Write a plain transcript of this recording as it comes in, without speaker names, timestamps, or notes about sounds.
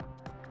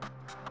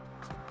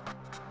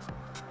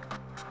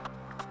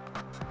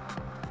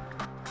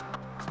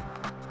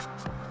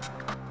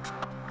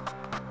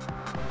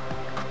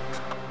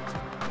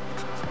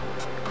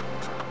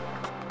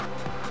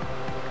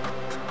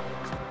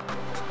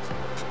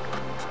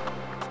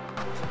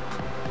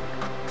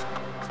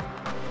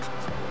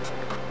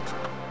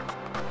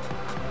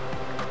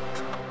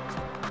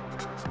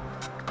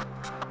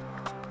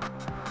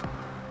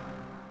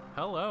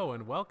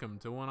welcome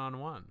to One on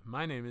One.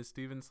 My name is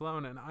Steven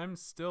Sloan, and I'm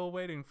still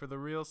waiting for the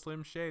real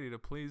Slim Shady to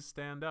please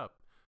stand up.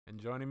 And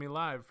joining me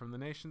live from the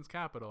nation's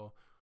capital,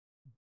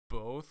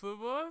 both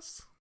of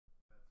us?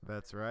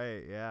 That's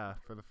right, yeah.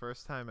 For the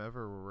first time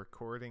ever, we're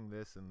recording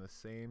this in the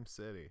same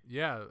city.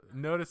 Yeah,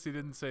 notice he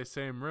didn't say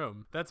same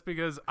room. That's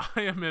because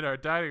I am in our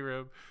dining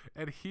room,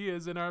 and he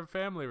is in our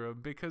family room,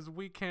 because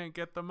we can't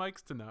get the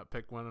mics to not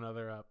pick one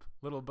another up.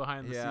 Little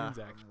behind the scenes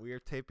action. We are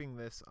taping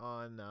this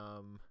on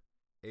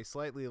a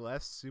slightly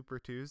less Super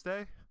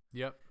Tuesday.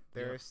 Yep.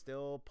 There are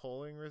still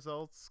polling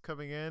results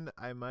coming in.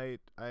 I might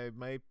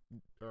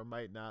or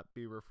might not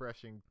be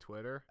refreshing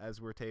Twitter as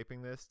we're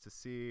taping this to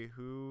see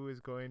who is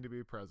going to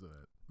be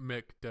president.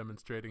 Mick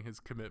demonstrating his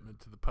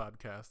commitment to the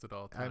podcast at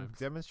all times. I'm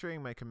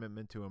demonstrating my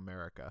commitment to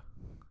America.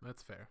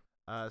 That's fair.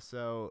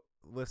 So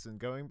listen,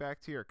 going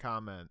back to your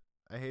comment,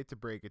 I hate to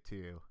break it to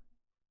you,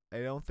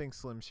 I don't think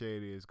Slim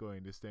Shady is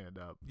going to stand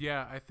up.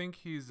 Yeah, I think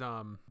he's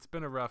it's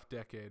been a rough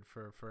decade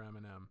for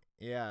Eminem.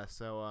 Yeah,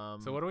 so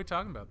So what are we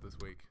talking about this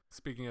week?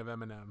 Speaking of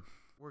Eminem.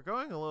 We're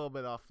going a little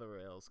bit off the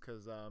rails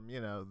cuz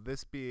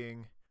this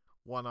being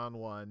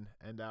one-on-one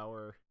and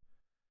our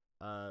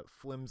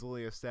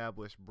flimsily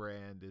established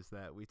brand is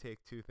that we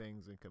take two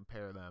things and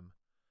compare them.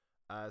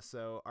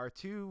 So our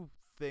two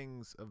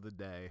things of the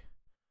day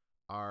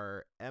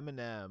are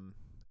Eminem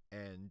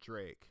and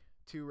Drake.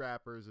 Two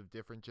rappers of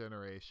different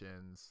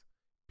generations,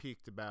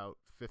 peaked about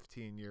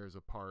 15 years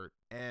apart.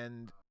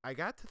 And I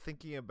got to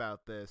thinking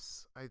about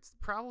this, it's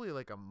probably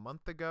like a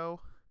month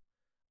ago.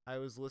 I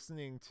was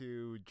listening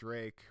to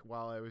Drake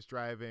while I was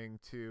driving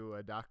to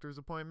a doctor's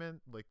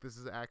appointment. Like, this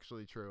is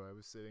actually true. I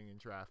was sitting in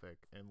traffic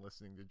and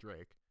listening to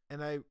Drake.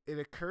 And it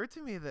occurred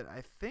to me that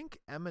I think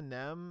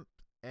Eminem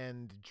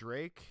and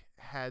Drake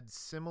had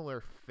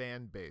similar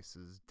fan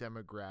bases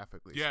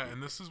demographically. Yeah, speaking.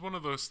 and this is one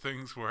of those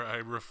things where I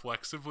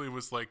reflexively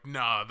was like,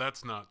 nah,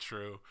 that's not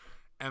true.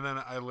 And then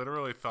I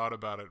literally thought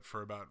about it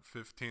for about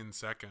 15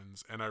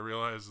 seconds, and I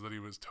realized that he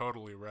was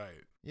totally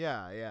right.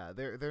 Yeah.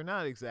 They're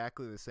not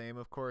exactly the same.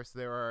 Of course,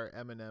 there are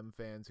Eminem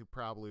fans who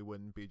probably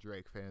wouldn't be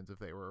Drake fans if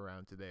they were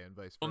around today and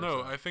vice versa. Well,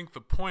 no, I think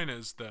the point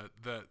is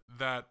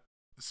that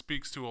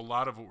speaks to a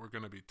lot of what we're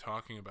going to be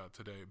talking about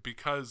today,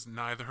 because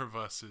neither of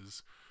us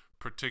is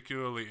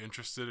particularly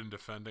interested in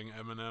defending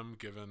Eminem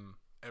given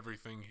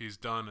everything he's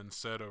done and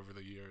said over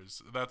the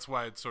years. That's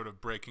why it's sort of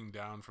breaking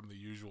down from the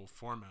usual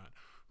format.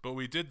 But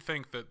we did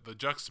think that the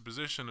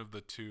juxtaposition of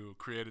the two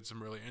created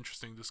some really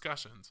interesting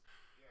discussions.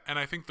 And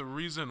I think the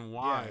reason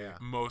why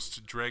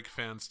most Drake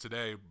fans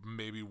today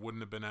maybe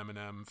wouldn't have been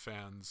Eminem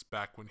fans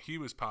back when he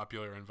was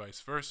popular and vice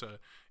versa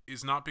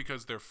is not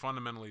because they're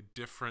fundamentally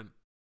different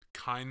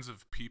kinds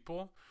of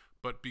people,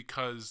 but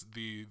because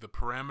the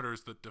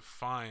parameters that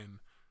define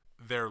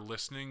their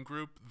listening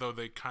group, though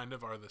they kind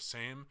of are the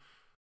same,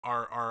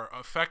 are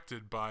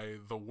affected by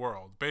the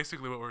world.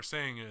 Basically what we're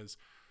saying is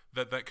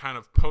that kind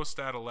of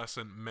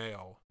post-adolescent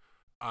male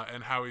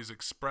and how he's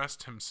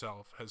expressed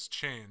himself has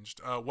changed.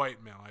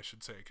 White male, I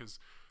should say, because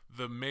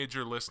the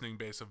major listening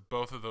base of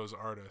both of those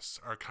artists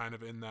are kind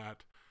of in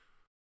that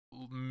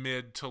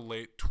mid to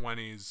late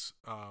 20s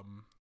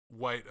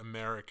white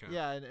American.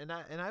 Yeah,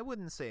 and I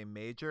wouldn't say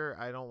major.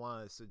 I don't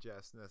want to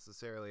suggest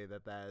necessarily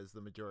that is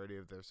the majority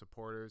of their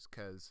supporters,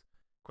 because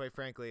quite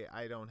frankly,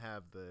 I don't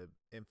have the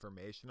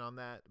information on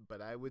that,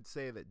 but I would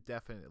say that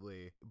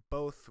definitely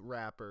both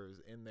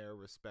rappers in their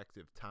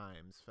respective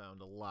times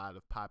found a lot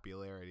of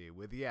popularity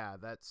with,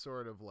 that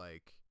sort of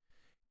like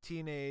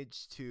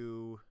teenage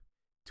to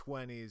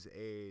 20s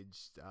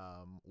aged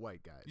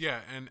white guys. Yeah,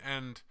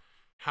 and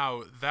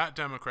how that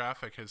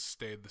demographic has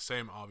stayed the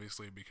same,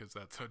 obviously, because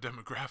that's how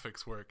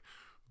demographics work.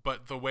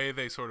 But the way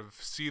they sort of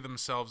see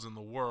themselves in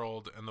the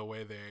world and the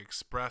way they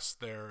express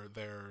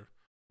their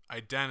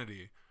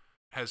identity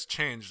has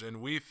changed, and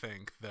we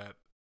think that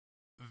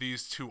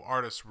these two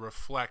artists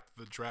reflect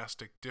the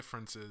drastic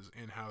differences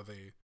in how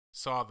they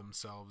saw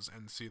themselves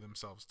and see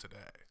themselves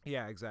today.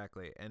 Yeah,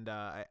 exactly. And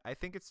I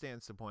think it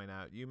stands to point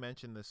out, you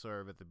mentioned this sort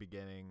of at the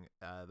beginning,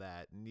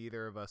 that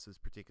neither of us is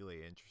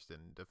particularly interested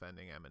in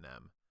defending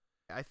Eminem.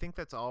 I think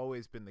that's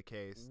always been the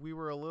case. We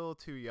were a little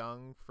too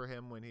young for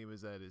him when he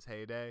was at his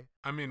heyday.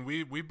 I mean,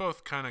 we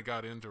both kind of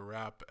got into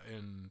rap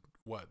in,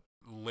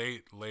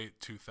 late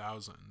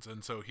 2000s,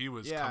 and so he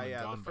was come and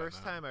gone. The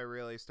first time I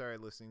really started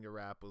listening to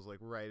rap was like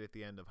right at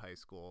the end of high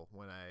school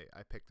when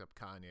I picked up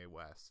Kanye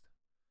West,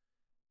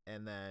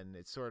 and then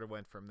it sort of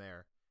went from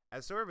there.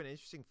 As sort of an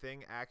interesting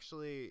thing,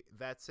 actually,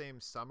 that same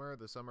summer,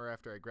 the summer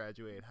after I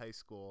graduated high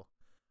school,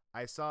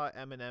 I saw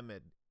Eminem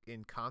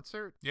in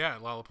concert. Yeah,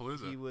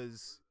 Lollapalooza. He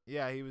was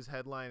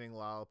headlining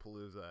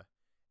Lollapalooza,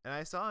 and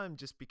I saw him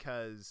just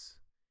because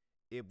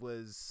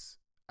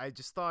I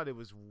just thought it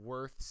was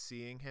worth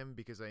seeing him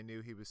because I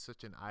knew he was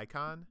such an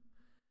icon.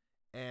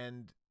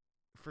 And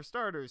for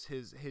starters,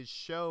 his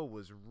show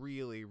was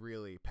really,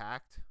 really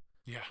packed.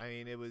 Yeah. I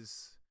mean, it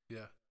was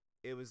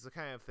the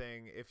kind of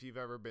thing, if you've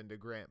ever been to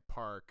Grant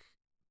Park,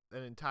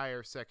 an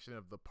entire section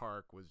of the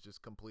park was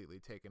just completely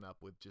taken up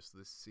with just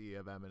this sea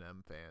of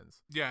Eminem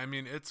fans. Yeah, I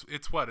mean, it's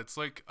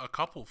like a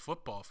couple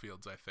football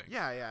fields, I think.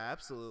 Yeah,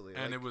 absolutely.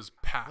 And like, it was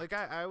packed. Like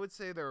I would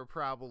say there were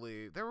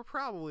probably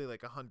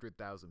like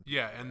 100,000 people.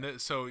 Yeah, and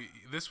so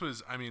this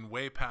was, I mean,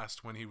 way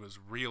past when he was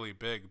really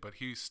big, but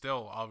he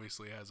still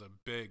obviously has a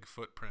big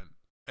footprint.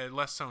 And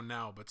less so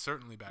now, but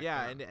certainly back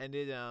then. Yeah,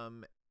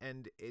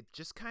 and it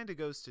just kind of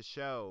goes to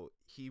show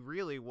he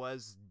really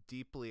was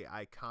deeply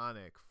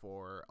iconic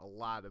for a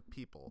lot of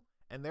people.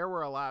 And there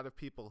were a lot of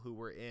people who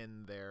were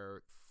in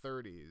their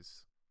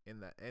 30s, in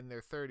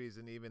their 30s,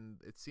 and even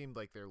it seemed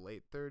like their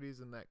late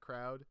 30s in that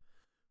crowd,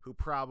 who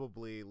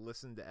probably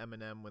listened to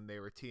Eminem when they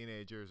were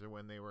teenagers or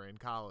when they were in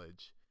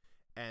college.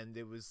 And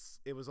it was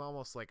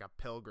almost like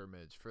a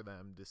pilgrimage for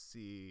them to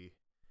see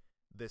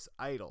this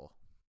idol.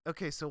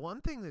 Okay, so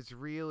one thing that's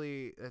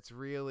really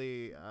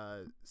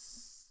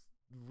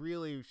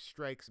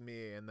strikes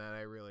me and that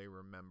I really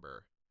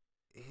remember,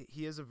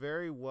 he has a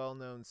very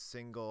well-known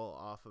single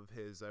off of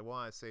his, I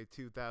want to say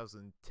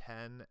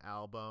 2010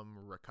 album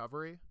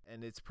Recovery,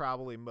 and it's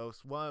probably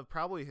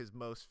his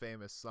most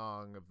famous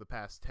song of the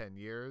past 10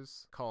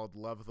 years, called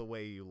Love the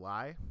Way You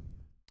Lie.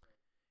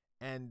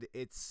 And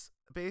it's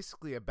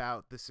basically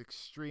about this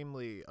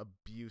extremely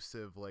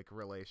abusive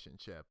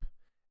relationship,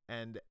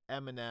 and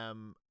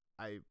Eminem,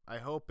 I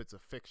hope it's a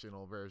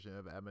fictional version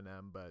of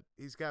Eminem, but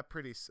he's got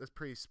a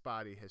pretty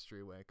spotty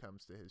history when it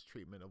comes to his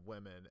treatment of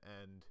women,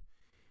 and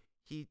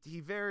he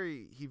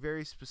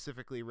very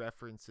specifically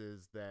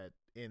references that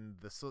in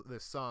this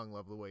song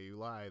Love the Way You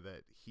Lie,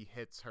 that he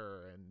hits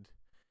her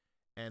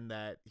and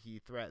that he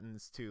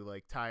threatens to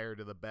tie her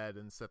to the bed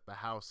and set the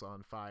house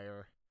on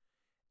fire.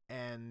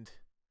 And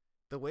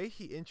the way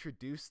he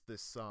introduced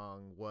this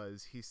song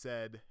was, he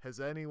said, "Has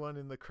anyone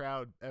in the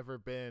crowd ever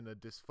been a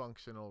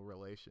dysfunctional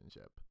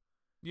relationship?"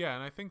 Yeah,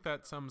 and I think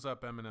that sums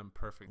up Eminem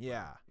perfectly.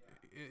 Yeah.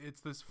 It's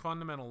this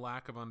fundamental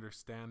lack of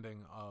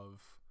understanding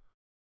of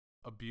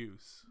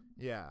abuse.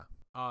 Yeah.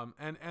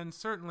 And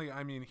certainly,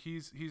 I mean,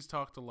 he's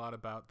talked a lot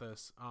about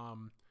this.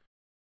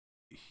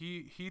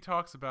 He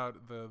talks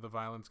about the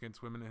violence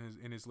against women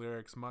in his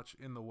lyrics, much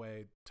in the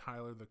way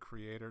Tyler the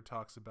Creator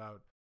talks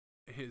about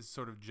his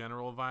sort of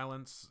general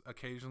violence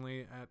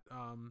occasionally at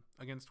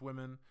against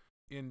women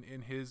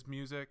in his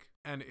music.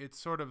 And it's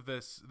sort of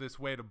this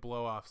way to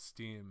blow off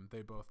steam,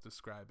 they both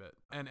describe it.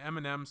 And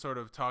Eminem sort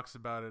of talks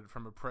about it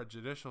from a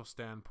prejudicial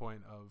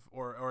standpoint of,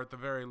 or at the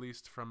very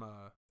least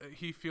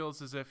he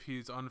feels as if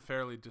he's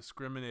unfairly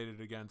discriminated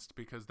against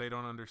because they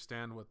don't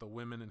understand what the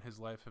women in his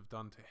life have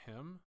done to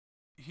him.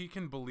 He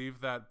can believe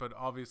that, but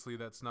obviously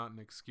that's not an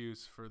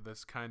excuse for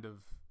this kind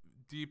of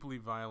deeply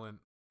violent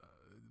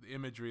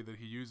imagery that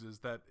he uses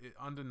that it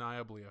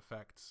undeniably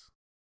affects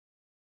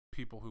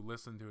people who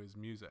listen to his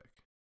music.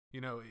 You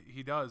know,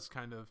 he does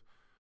kind of,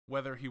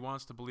 whether he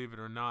wants to believe it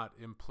or not,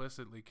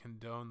 implicitly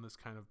condone this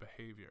kind of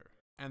behavior.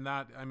 And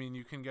that, I mean,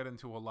 you can get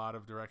into a lot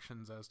of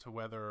directions as to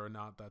whether or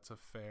not that's a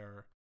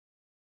fair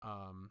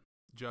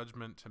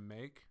judgment to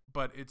make.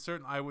 But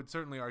I would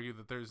certainly argue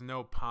that there's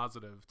no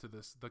positive to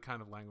the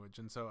kind of language.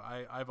 And so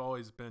I've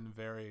always been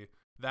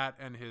that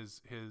and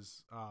his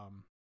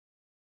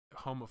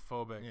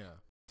homophobic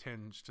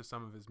tinge to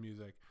some of his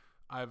music.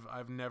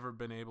 I've never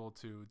been able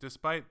to,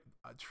 despite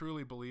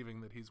truly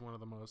believing that he's one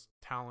of the most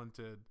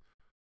talented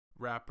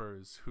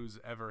rappers who's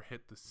ever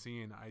hit the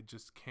scene, I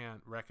just can't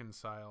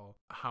reconcile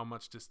how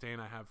much disdain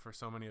I have for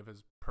so many of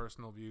his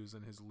personal views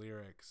and his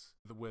lyrics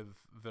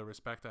with the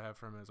respect I have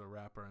for him as a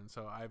rapper. And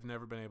so I've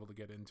never been able to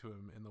get into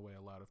him in the way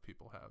a lot of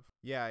people have.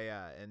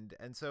 Yeah.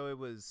 And so it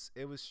was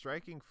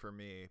striking for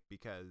me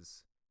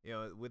because, you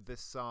know, with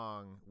this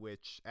song,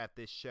 which at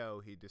this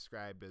show he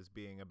described as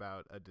being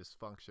about a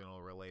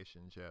dysfunctional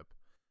relationship.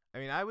 I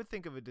mean, I would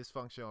think of a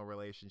dysfunctional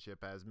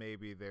relationship as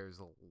maybe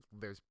there's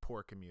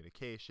poor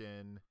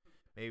communication,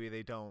 maybe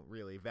they don't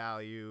really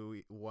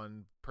value,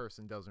 one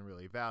person doesn't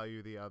really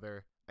value the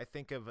other. I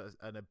think of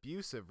an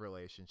abusive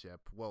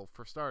relationship. Well,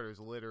 for starters,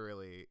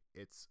 literally,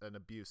 it's an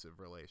abusive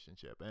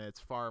relationship, and it's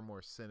far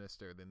more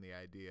sinister than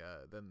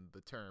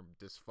the term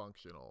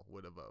dysfunctional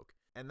would evoke.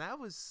 And that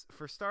was,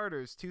 for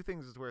starters, two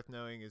things is worth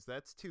knowing is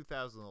that's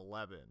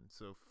 2011,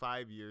 so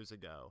 5 years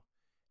ago.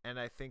 And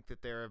I think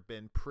that there have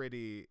been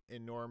pretty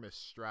enormous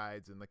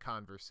strides in the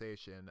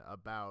conversation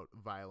about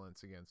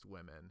violence against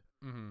women.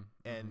 Mm-hmm.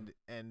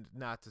 And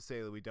not to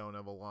say that we don't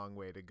have a long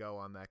way to go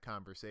on that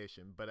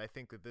conversation, but I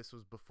think that this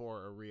was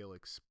before a real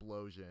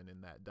explosion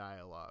in that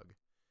dialogue.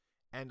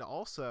 And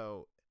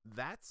also,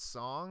 that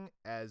song,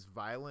 as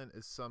violent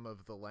as some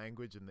of the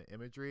language and the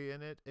imagery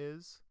in it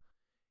is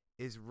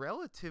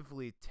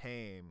relatively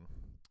tame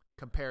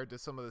compared to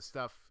some of the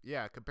stuff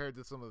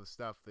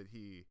that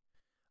he...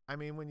 I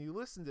mean, when you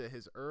listen to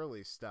his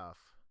early stuff,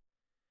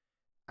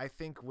 I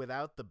think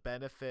without the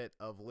benefit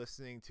of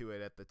listening to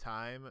it at the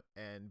time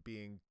and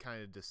being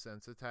kind of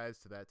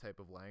desensitized to that type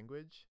of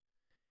language,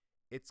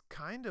 it's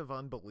kind of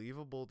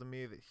unbelievable to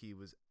me that he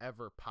was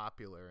ever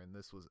popular and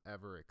this was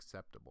ever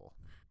acceptable.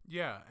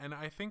 Yeah, and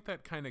I think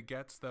that kind of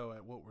gets, though,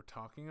 at what we're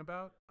talking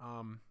about,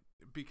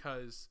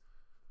 because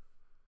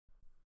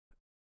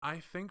I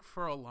think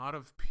for a lot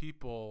of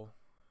people,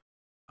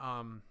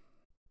 and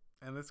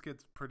this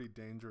gets pretty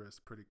dangerous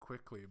pretty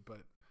quickly,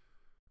 but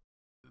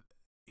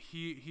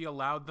he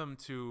allowed them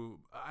to.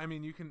 I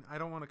mean, I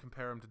don't want to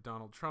compare him to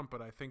Donald Trump,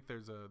 but I think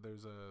there's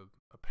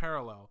a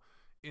parallel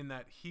in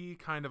that he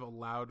kind of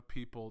allowed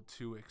people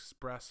to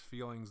express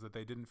feelings that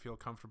they didn't feel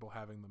comfortable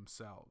having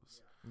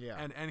themselves. Yeah.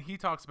 And he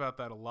talks about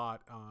that a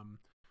lot,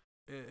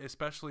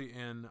 especially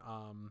in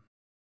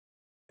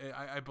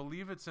I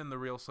believe it's in The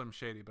Real Slim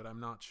Shady, but I'm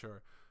not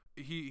sure.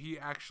 He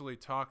actually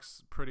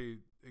talks pretty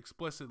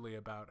explicitly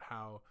about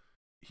how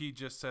he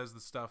just says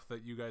the stuff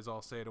that you guys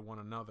all say to one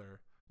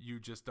another, you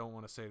just don't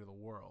want to say to the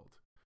world.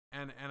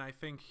 And I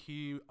think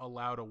he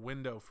allowed a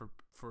window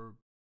for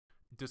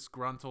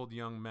disgruntled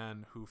young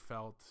men who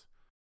felt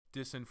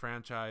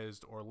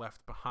disenfranchised or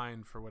left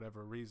behind for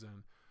whatever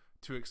reason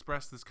to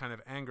express this kind of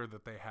anger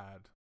that they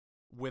had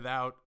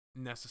without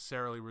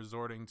necessarily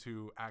resorting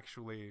to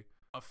actually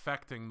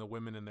affecting the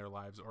women in their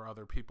lives or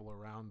other people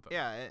around them.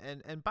 Yeah,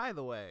 and by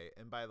the way,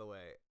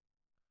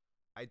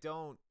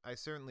 I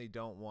certainly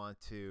don't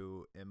want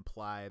to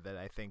imply that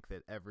I think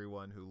that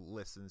everyone who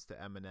listens to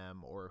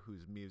Eminem or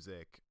whose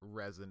music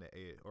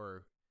resonate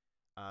or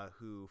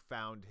who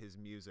found his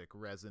music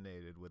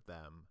resonated with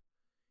them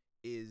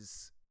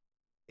is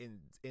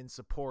in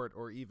support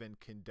or even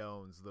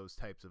condones those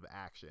types of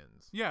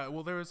actions. Yeah,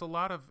 well, there is a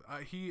lot of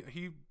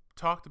he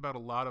talked about a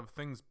lot of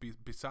things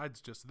besides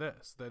just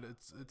this, that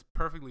it's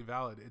perfectly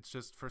valid. It's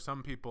just for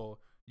some people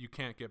you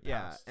can't get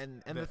past. Yeah,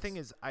 and the thing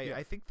is,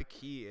 I think the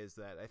key is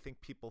that I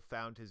think people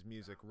found his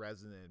music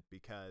resonant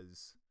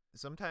because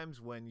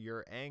sometimes when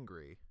you're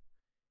angry,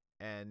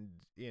 and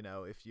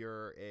if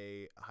you're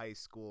a high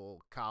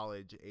school,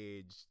 college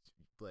aged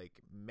like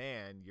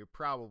man, you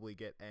probably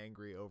get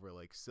angry over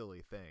like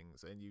silly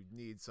things, and you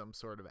need some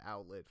sort of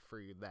outlet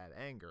for that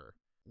anger.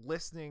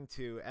 Listening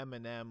to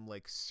Eminem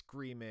like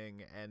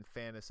screaming and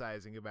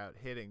fantasizing about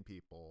hitting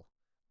people,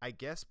 I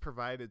guess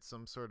provided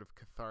some sort of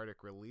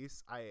cathartic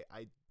release. I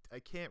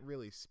can't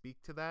really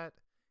speak to that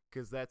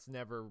because that's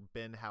never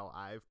been how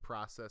I've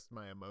processed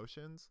my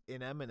emotions.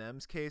 In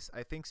Eminem's case,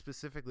 I think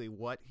specifically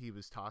what he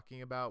was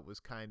talking about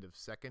was kind of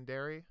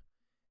secondary,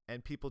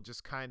 and people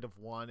just kind of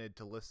wanted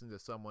to listen to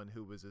someone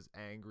who was as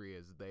angry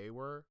as they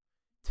were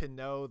to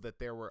know that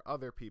there were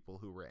other people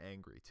who were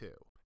angry too.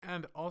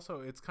 And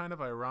also, it's kind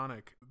of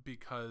ironic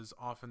because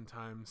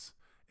oftentimes,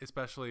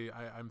 especially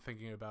I'm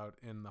thinking about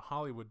in the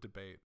Hollywood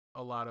debate,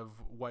 a lot of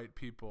white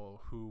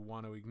people who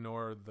want to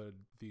ignore the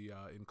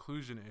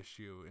inclusion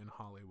issue in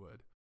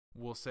Hollywood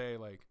will say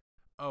like,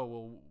 oh,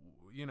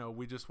 well,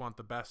 we just want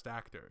the best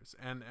actors.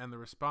 And the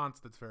response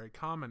that's very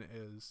common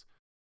is,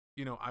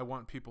 I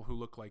want people who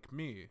look like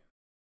me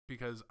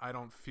because I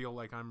don't feel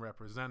like I'm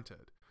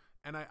represented.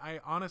 And I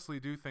honestly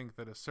do think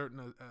that a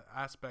certain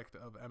aspect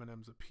of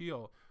Eminem's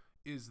appeal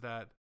is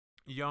that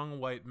young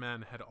white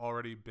men had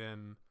already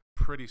been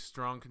pretty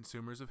strong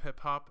consumers of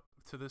hip-hop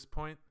to this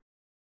point.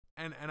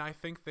 And I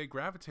think they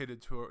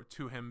gravitated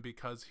to him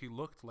because he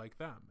looked like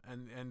them,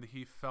 and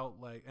he felt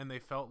like, and they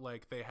felt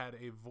like they had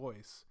a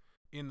voice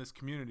in this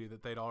community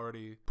that they'd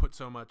already put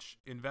so much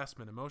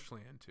investment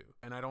emotionally into.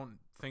 And I don't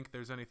think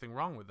there's anything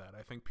wrong with that.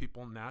 I think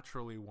people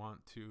naturally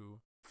want to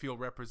feel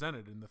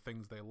represented in the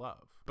things they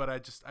love. But I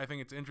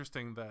think it's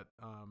interesting that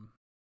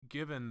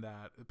given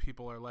that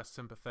people are less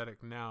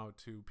sympathetic now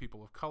to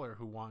people of color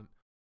who want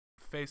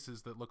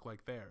faces that look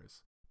like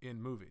theirs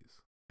in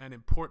movies, and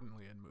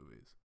importantly in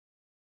movies.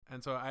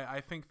 And so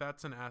I think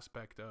that's an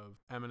aspect of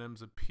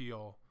Eminem's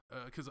appeal,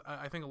 because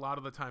I think a lot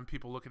of the time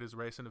people look at his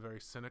race in a very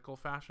cynical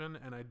fashion,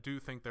 and I do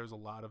think there's a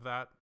lot of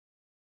that.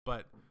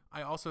 But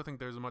I also think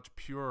there's a much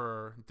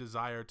purer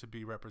desire to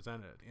be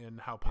represented in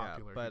how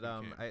popular he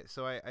became.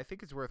 I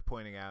think it's worth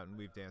pointing out, and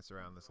we've danced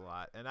around this a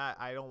lot, and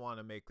I don't want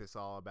to make this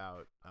all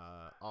about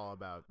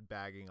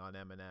bagging on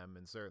Eminem,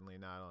 and certainly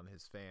not on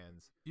his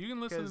fans. You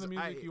can listen to the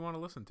music you want to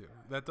listen to.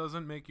 That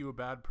doesn't make you a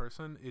bad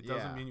person. It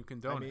doesn't mean you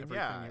condone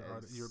everything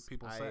your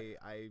people say.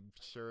 I'm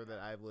sure that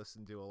I've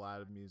listened to a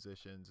lot of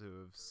musicians who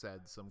have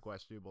said some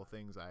questionable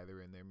things either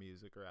in their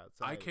music or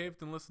outside. I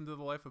caved and listened to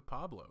The Life of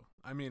Pablo.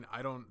 I mean,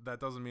 that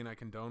doesn't mean I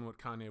condone what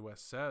Kanye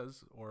West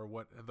says or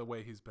the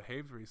way he's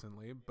behaved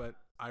recently, but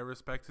I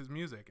respect his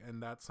music,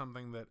 and that's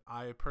something that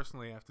I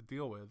personally have to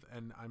deal with,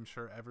 and I'm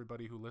sure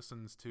everybody who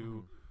listens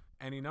to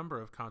any number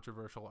of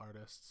controversial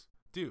artists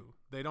do.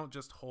 They don't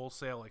just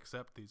wholesale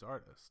accept these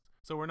artists.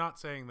 So we're not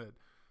saying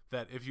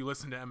that if you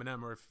listen to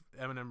Eminem or if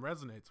Eminem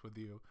resonates with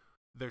you,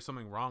 there's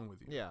something wrong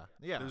with you. Yeah.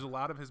 There's a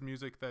lot of his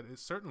music that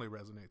certainly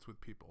resonates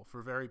with people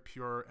for very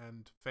pure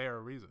and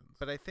fair reasons.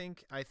 But I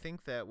think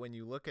that when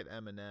you look at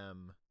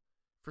Eminem,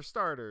 for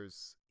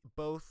starters,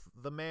 both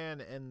the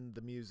man and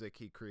the music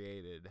he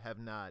created have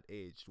not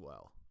aged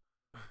well.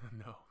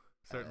 No,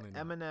 certainly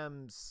not.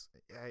 Eminem's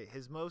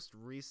his most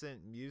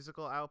recent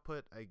musical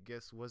output, I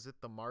guess, was it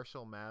the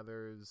Marshall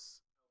Mathers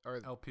or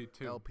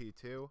LP2.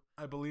 LP2.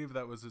 I believe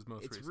that was his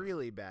most It's recent.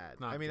 really bad.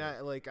 Not I mean,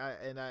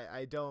 good.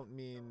 I don't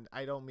mean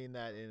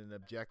that in an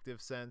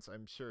objective sense.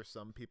 I'm sure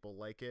some people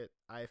like it.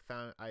 I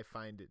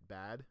find it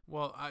bad.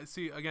 Well, I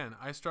see, again,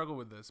 I struggle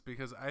with this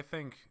because I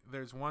think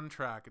there's one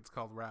track, it's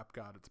called Rap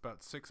God. It's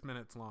about 6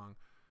 minutes long,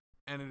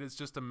 and it is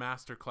just a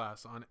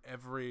masterclass on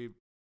every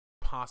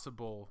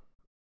possible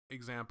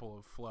example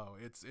of flow.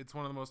 It's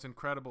one of the most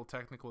incredible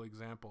technical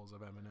examples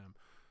of Eminem.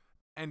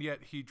 And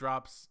yet he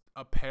drops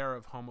a pair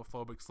of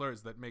homophobic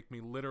slurs that make me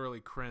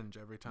literally cringe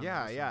every time.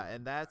 Yeah,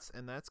 and that's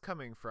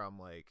coming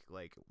from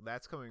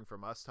that's coming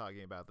from us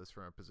talking about this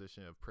from a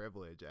position of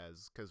privilege,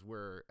 because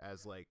we're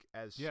as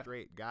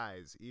straight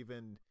guys.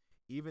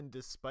 Even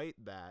despite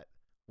that,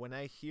 when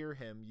I hear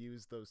him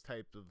use those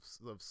types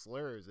of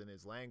slurs in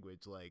his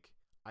language, like,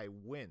 I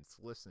wince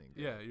listening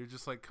to it. You're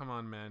just like, come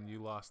on, man,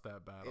 you lost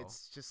that battle.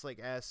 It's just like,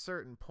 at a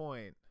certain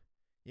point,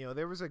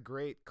 there was a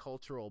great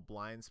cultural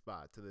blind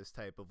spot to this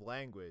type of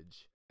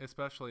language,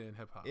 especially in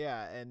hip-hop.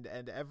 Yeah, and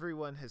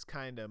everyone has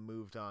kind of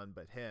moved on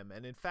but him.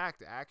 And in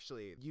fact,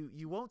 actually,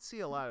 you won't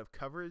see a lot of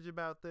coverage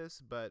about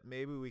this, but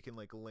maybe we can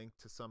link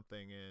to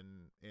something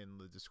in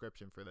the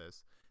description for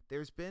this.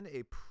 There's been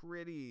a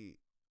pretty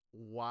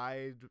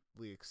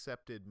widely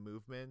accepted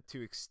movement to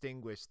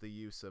extinguish the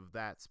use of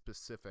that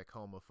specific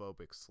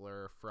homophobic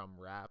slur from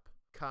rap.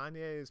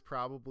 Kanye is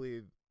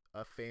probably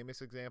a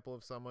famous example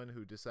of someone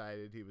who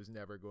decided he was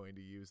never going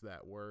to use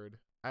that word.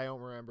 I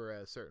don't remember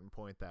at a certain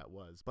point that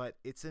was, but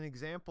it's an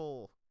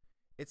example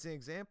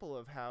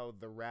of how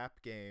the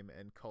rap game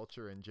and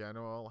culture in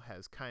general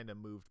has kind of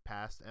moved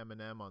past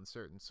Eminem on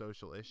certain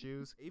social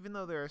issues. Even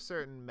though there are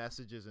certain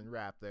messages in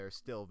rap that are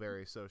still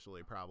very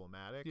socially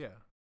problematic. Yeah.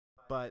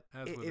 But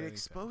it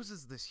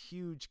exposes this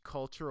huge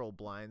cultural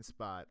blind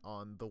spot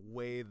on the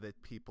way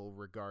that people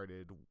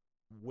regarded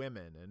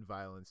women and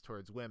violence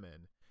towards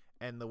women,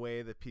 and the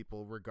way that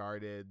people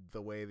regarded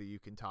the way that you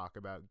can talk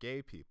about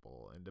gay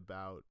people and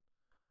about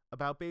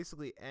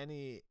basically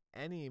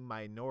any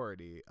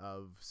minority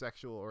of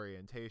sexual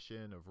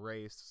orientation, of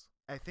race.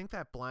 I think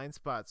that blind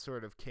spot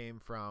sort of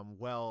came from,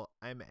 well,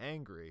 I'm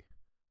angry.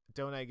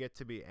 Don't I get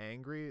to be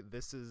angry?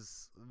 This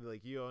is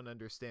you don't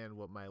understand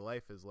what my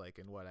life is like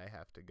and what I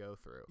have to go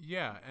through.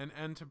 Yeah,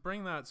 and to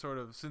bring that sort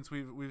of, since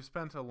we've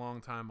spent a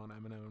long time on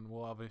Eminem and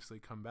we'll obviously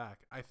come back,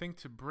 I think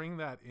to bring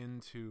that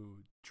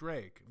into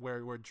Drake,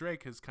 where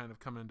Drake has kind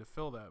of come in to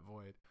fill that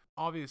void.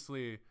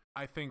 Obviously,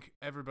 I think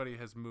everybody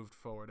has moved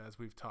forward as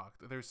we've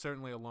talked. There's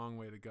certainly a long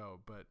way to go,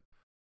 but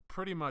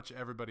pretty much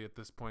everybody at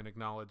this point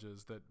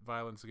acknowledges that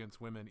violence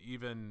against women,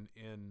 even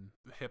in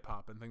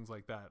hip-hop and things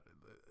like that,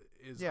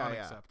 is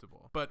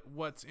unacceptable. But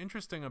what's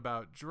interesting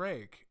about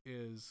Drake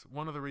is,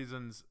 one of the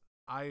reasons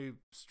I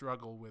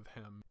struggle with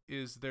him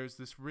is there's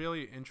this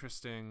really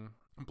interesting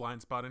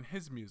blind spot in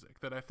his music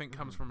that I think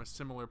comes from a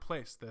similar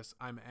place. This,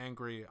 I'm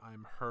angry,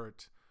 I'm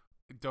hurt,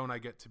 don't I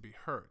get to be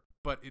hurt?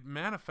 But it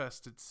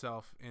manifests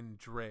itself in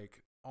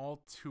Drake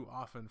all too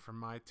often, for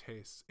my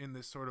tastes, in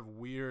this sort of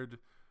weird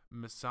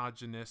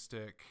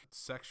misogynistic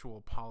sexual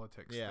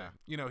politics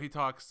thing. He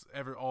talks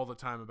all the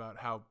time about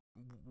how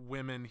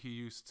women he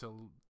used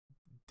to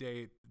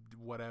date,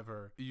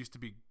 whatever, used to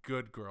be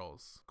good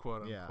girls,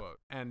 quote unquote.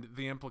 And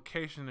the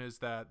implication is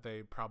that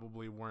they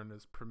probably weren't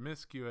as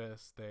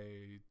promiscuous,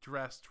 they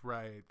dressed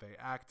right, they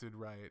acted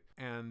right,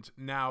 and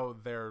now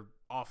they're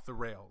off the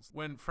rails,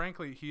 when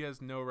frankly he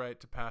has no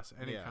right to pass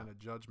any kind of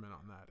judgment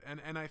on that.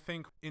 And I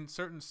think in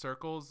certain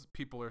circles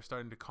people are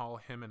starting to call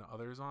him and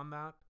others on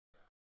that.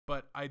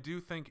 But I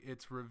do think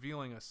it's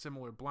revealing a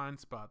similar blind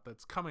spot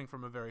that's coming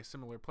from a very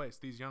similar place.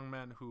 These young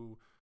men who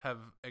have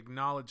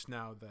acknowledged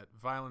now that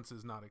violence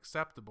is not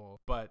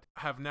acceptable, but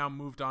have now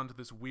moved on to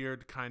this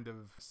weird kind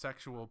of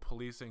sexual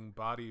policing,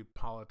 body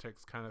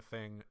politics kind of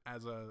thing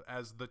as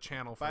the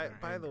channel for their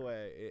By anger. the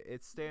way,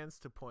 it stands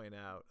to point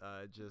out,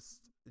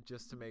 just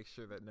to make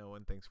sure that no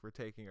one thinks we're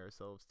taking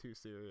ourselves too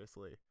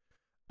seriously,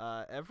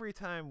 every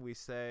time we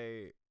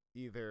say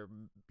either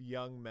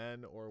young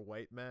men or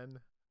white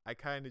men, I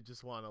kind of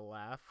just want to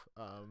laugh.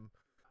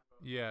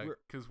 Yeah,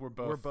 because we're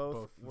both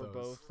white.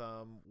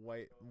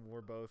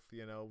 We're both,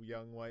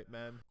 young white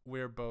men.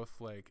 We're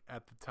both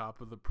at the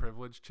top of the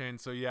privilege chain.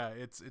 So yeah,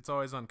 it's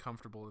always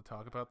uncomfortable to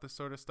talk about this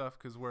sort of stuff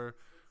because we're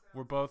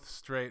both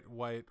straight,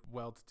 white,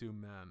 well-to-do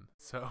men.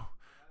 So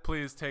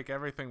please take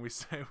everything we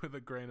say with a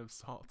grain of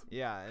salt.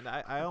 Yeah, and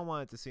I don't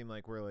want it to seem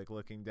like we're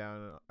looking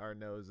down our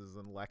noses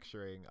and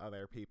lecturing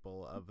other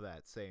people of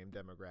that same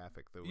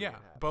demographic that we have.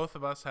 Both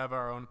of us have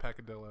our own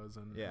peccadillos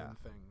and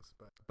things.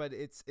 But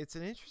it's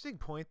an interesting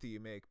point that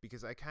you make,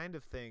 because I kind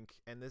of think,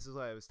 and this is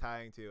what I was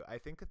tying to, I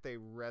think that they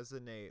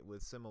resonate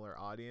with similar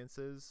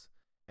audiences,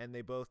 and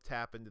they both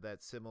tap into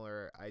that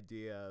similar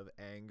idea of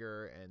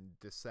anger and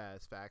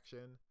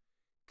dissatisfaction.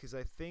 Because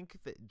I think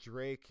that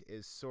Drake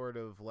is sort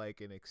of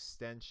like an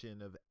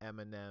extension of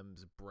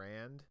Eminem's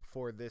brand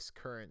for this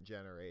current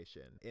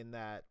generation, in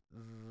that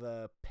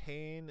the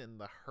pain and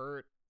the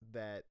hurt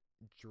that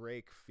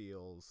Drake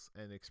feels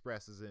and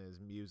expresses in his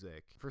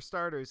music. For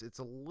starters, it's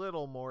a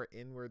little more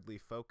inwardly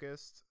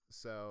focused.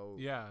 So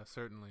yeah,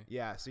 certainly.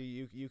 yeah, so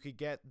you could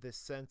get this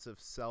sense of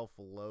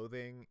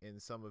self-loathing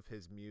in some of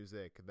his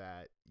music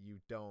that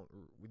you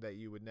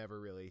would never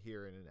really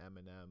hear in an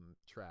Eminem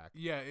track.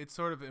 Yeah, it's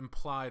sort of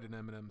implied in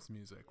Eminem's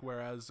music,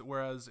 whereas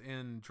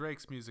in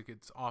Drake's music,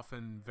 it's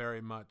often very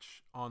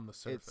much on the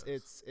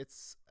surface.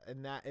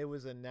 It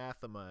was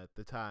anathema at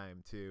the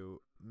time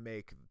to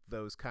make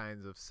those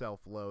kinds of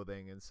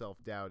self-loathing and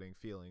self-doubting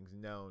feelings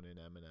known in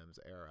Eminem's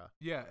era.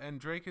 Yeah, and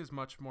Drake is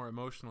much more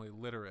emotionally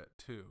literate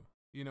too.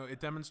 You know, it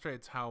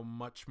demonstrates how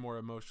much more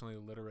emotionally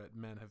literate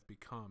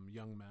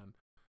young men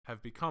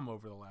have become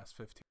over the last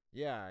 15.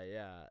 Yeah,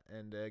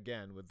 and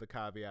again, with the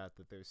caveat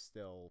that there's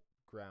still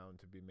ground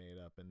to be made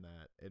up in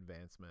that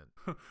advancement.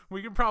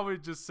 We can probably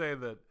just say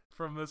that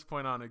from this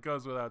point on, it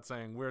goes without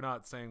saying, we're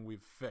not saying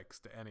we've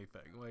fixed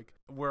anything. Like,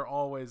 we're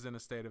always in a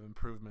state of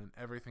improvement.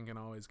 Everything can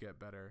always get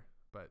better.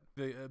 But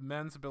the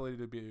men's ability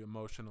to be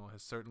emotional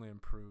has certainly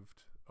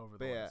improved over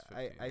the last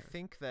 15 years. I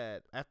think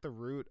that at the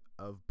root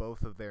of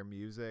both of their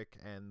music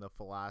and the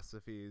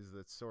philosophies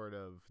that sort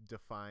of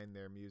define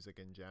their music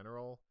in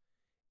general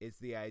is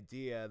the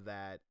idea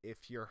that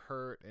if you're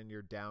hurt and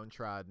you're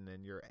downtrodden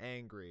and you're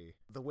angry,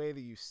 the way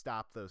that you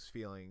stop those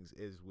feelings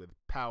is with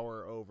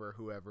power over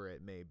whoever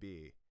it may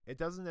be. It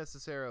doesn't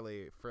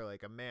necessarily, for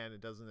like a man,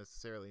 it doesn't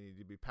necessarily need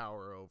to be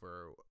power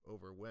over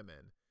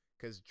women,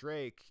 because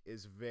Drake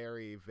is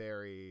very,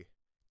 very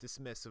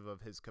dismissive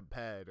of his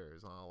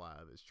competitors on a lot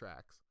of his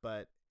tracks.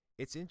 But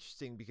it's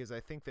interesting because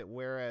I think that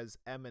whereas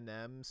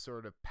Eminem's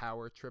sort of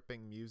power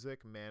tripping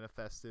music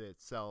manifested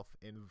itself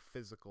in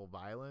physical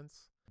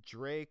violence,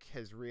 Drake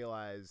has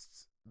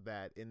realized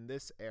that in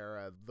this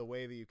era, the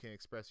way that you can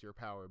express your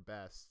power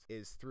best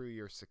is through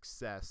your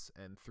success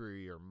and through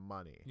your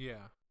money.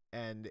 Yeah.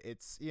 And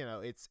it's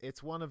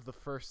one of the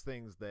first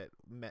things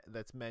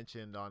that's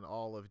mentioned on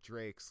all of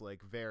Drake's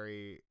like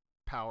very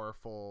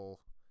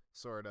powerful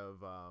sort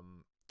of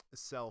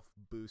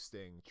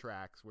self-boosting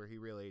tracks where he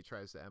really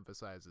tries to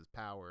emphasize his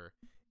power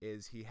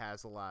is he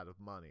has a lot of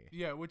money.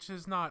 Yeah, which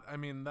is not, I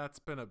mean, that's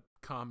been a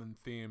common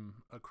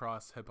theme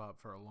across hip-hop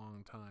for a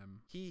long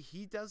time.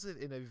 He does it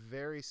in a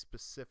very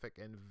specific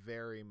and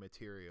very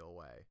material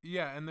way.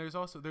 Yeah, and there's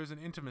an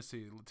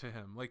intimacy to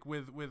him. Like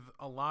with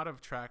a lot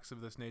of tracks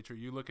of this nature,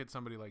 you look at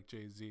somebody like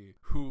Jay-Z,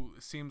 who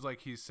seems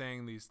like he's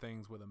saying these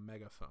things with a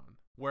megaphone.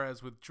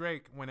 Whereas with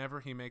Drake, whenever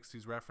he makes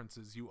these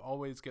references, you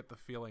always get the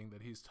feeling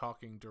that he's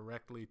talking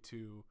directly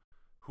to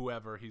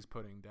whoever he's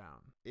putting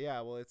down.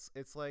 Yeah, well,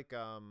 it's like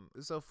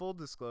so full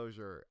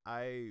disclosure,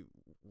 I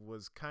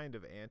was kind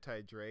of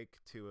anti-Drake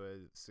to a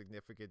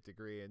significant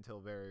degree until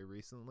very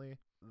recently.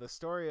 The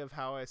story of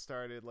how I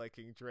started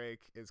liking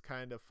Drake is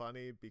kind of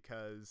funny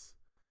because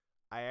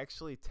I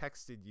actually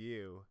texted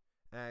you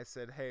and I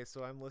said, "Hey,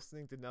 so I'm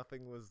listening to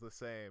Nothing Was the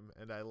Same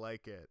and I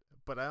like it,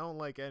 but I don't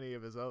like any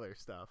of his other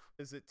stuff.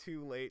 Is it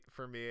too late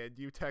for me?" And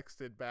you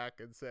texted back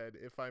and said,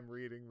 "If I'm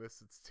reading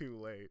this, it's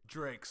too late."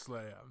 Drake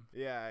slam.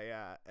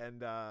 Yeah.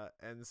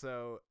 And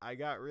so I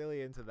got really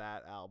into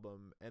that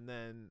album, and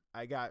then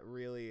I got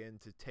really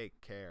into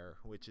Take Care,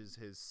 which is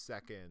his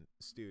second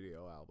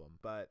studio album.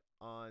 But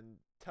on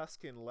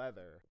Tuscan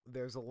Leather,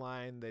 there's a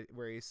line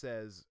where he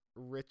says,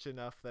 "Rich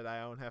enough that I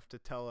don't have to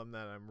tell him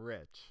that I'm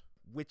rich."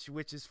 Which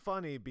is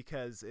funny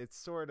because it's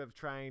sort of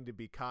trying to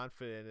be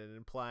confident and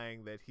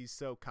implying that he's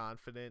so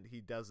confident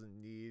he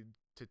doesn't need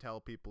to tell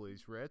people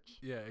he's rich.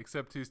 Yeah,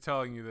 except he's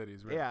telling you that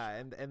he's rich. Yeah,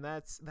 and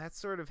that's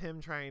sort of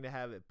him trying to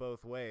have it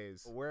both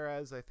ways.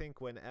 Whereas I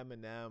think when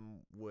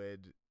Eminem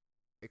would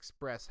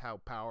express how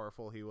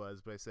powerful he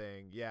was by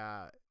saying,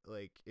 "Yeah,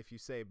 like if you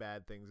say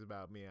bad things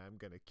about me, I'm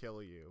gonna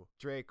kill you,"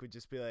 Drake would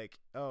just be like,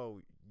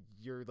 "Oh,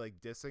 you're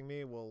like dissing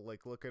me? Well,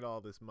 like look at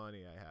all this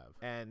money I have,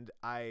 and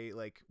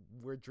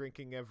we're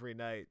drinking every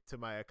night to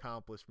my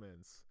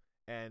accomplishments,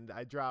 and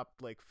I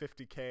dropped like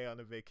 50K on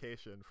a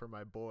vacation for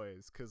my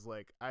boys because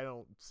like I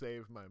don't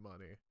save my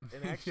money."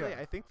 And actually,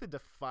 I think the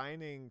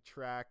defining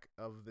track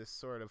of this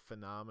sort of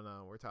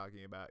phenomenon we're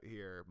talking about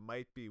here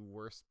might be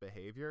Worst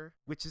Behavior,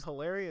 which is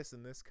hilarious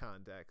in this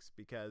context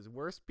because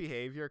Worst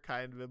Behavior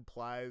kind of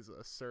implies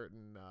a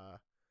certain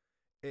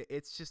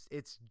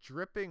it's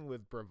dripping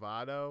with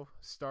bravado,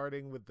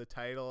 starting with the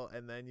title,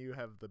 and then you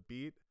have the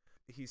beat.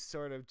 He's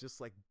sort of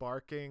just like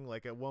barking.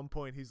 Like at one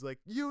point he's like,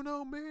 "You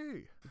know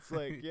me." It's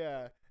like,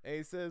 yeah. And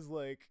he says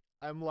like,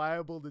 "I'm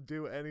liable to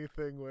do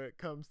anything when it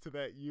comes to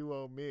that you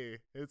owe me."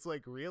 It's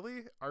like,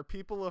 really? Are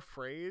people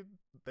afraid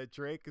that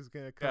Drake is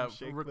going to come shake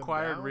them down?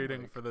 Required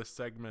reading for this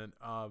segment.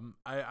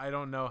 I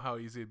don't know how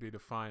easy it'd be to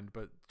find,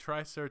 but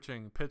try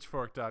searching.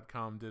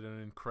 Pitchfork.com did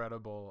an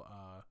incredible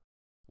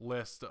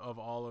list of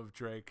all of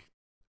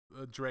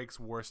Drake's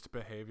worst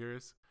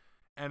behaviors,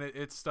 and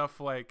it's stuff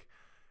like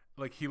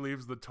he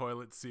leaves the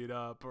toilet seat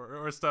up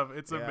or stuff.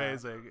 It's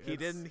amazing. He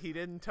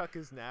didn't tuck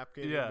his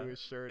napkin into his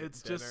shirt.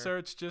 It's at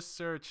dinner. just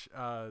search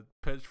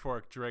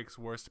Pitchfork Drake's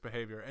worst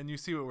behavior, and you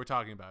see what we're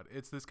talking about.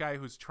 It's this guy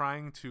who's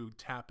trying to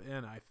tap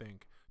in, I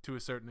think, to a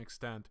certain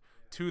extent,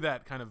 to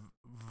that kind of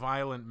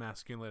violent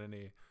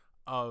masculinity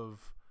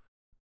of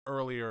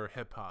earlier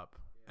hip hop,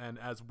 and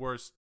as we're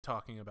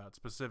talking about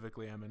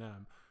specifically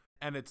Eminem.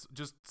 And it's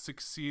just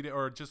succeeding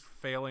or just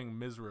failing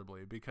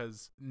miserably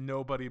because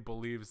nobody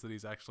believes that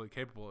he's actually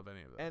capable of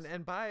any of this.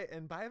 And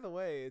by the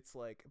way, it's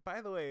like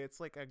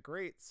a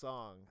great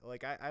song.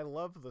 Like I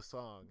love the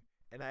song,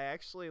 and I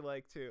actually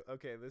like to.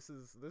 Okay, this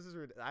is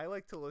I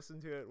like to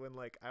listen to it when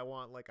like I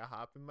want like a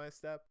hop in my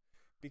step,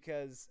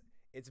 because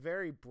it's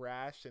very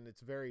brash and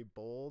it's very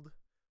bold.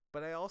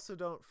 But I also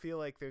don't feel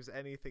like there's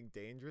anything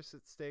dangerous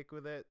at stake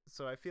with it,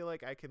 so I feel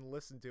like I can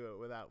listen to it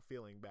without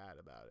feeling bad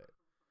about it.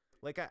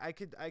 Like I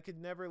could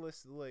never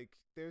listen. Like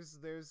there's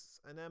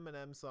an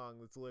Eminem song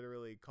that's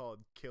literally called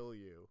 "Kill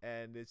You,"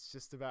 and it's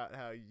just about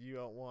how you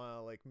don't want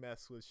to like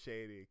mess with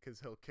Shady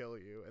because he'll kill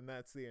you, and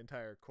that's the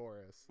entire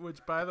chorus.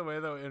 Which, by the way,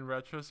 though, in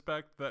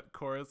retrospect, that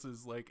chorus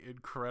is like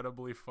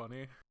incredibly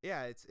funny.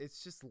 Yeah,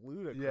 it's just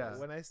ludicrous. Yeah.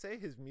 When I say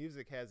his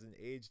music hasn't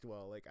aged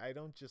well, like I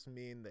don't just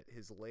mean that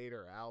his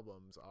later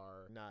albums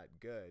are not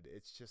good.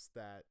 It's just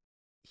that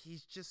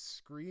he's just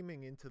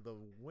screaming into the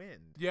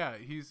wind. Yeah,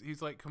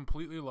 he's like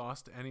completely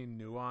lost any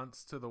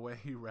nuance to the way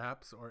he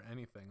raps or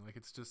anything. Like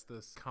it's just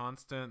this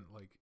constant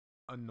like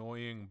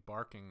annoying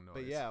barking noise.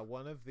 But yeah,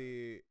 one of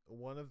the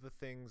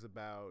things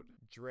about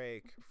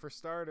Drake, for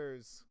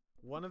starters,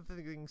 one of the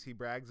things he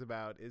brags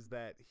about is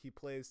that he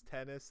plays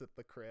tennis at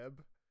the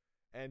crib,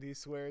 and he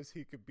swears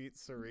he could beat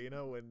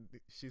Serena when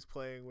she's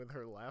playing with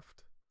her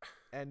left.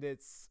 And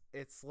it's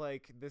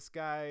like this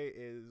guy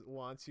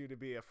wants you to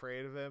be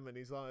afraid of him, and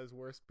he's on his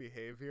worst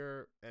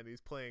behavior, and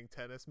he's playing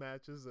tennis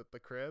matches at the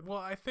crib. Well,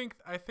 I think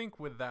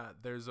with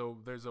that there's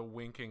a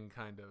winking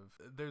kind of,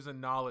 there's a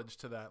knowledge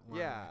to that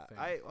line. Yeah,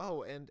 I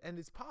think. And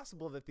it's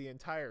possible that the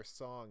entire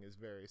song is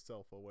very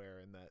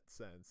self-aware in that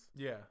sense.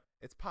 Yeah.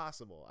 It's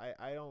possible.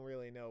 I don't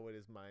really know what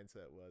his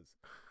mindset was.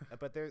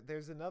 But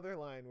there's another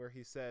line where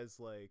he says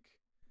like,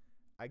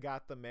 I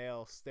got the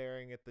mail,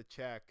 staring at the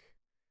check.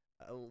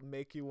 I'll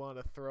make you want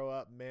to throw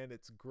up, man.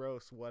 It's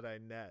gross what I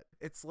net.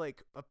 It's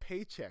like a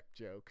paycheck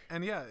joke.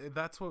 And yeah,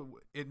 that's what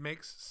it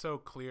makes so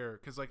clear,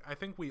 because like I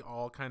think we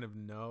all kind of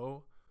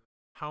know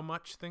how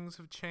much things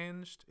have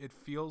changed. It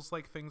feels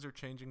like things are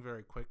changing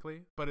very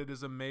quickly, but it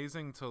is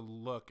amazing to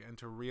look and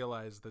to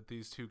realize that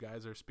these two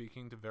guys are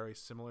speaking to very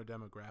similar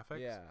demographics.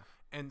 Yeah.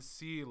 And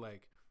see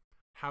like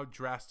how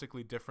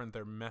drastically different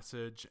their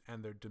message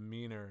and their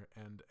demeanor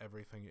and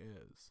everything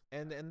is.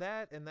 And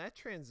that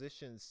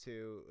transitions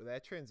to I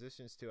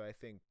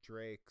think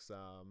Drake's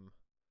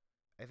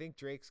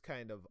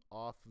kind of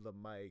off the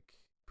mic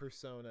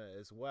persona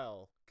as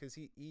well, cuz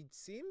he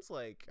seems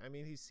like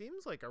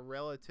a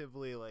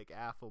relatively like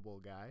affable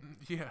guy.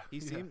 Yeah.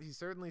 He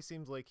certainly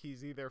seems like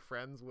he's either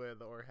friends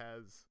with or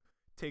has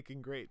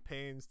taken great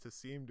pains to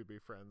seem to be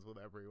friends with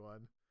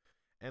everyone.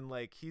 And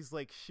like he's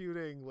like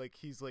shooting, like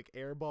he's like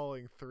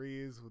airballing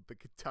threes with the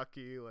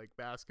Kentucky like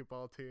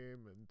basketball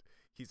team, and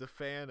he's a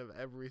fan of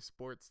every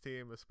sports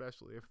team,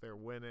 especially if they're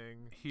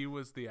winning. He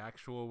was the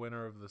actual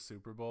winner of the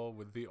Super Bowl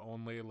with the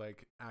only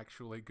like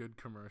actually good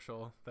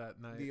commercial that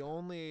night. The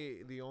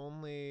only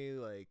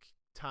like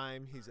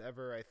time he's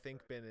ever, I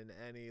think, been in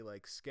any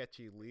like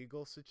sketchy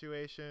legal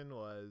situation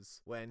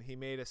was when he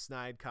made a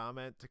snide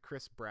comment to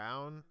Chris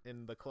Brown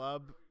in the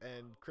club,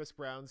 and Chris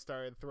Brown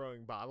started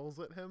throwing bottles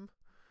at him.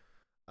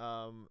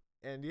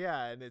 And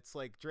yeah, and it's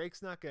like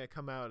Drake's not going to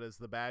come out as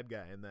the bad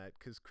guy in that,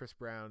 because Chris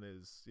Brown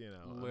is,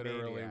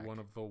 literally one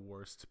of the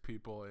worst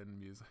people in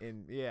music.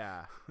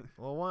 Yeah.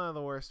 Well, one of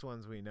the worst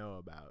ones we know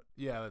about.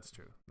 Yeah, that's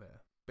true. Yeah.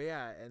 But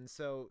yeah, and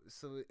so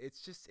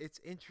it's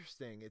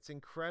interesting. It's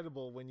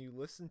incredible when you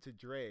listen to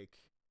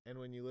Drake and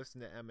when you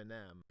listen to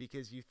Eminem,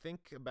 because you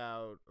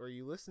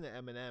listen to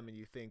Eminem and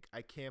you think,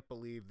 I can't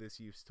believe this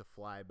used to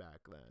fly back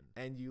then.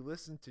 And you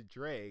listen to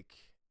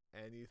Drake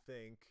and you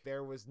think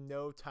there was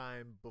no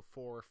time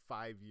before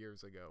 5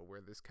 years ago where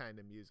this kind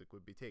of music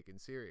would be taken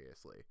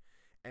seriously,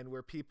 and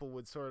where people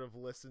would sort of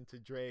listen to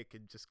Drake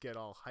and just get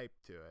all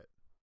hyped to it.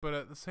 But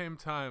at the same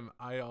time,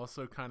 I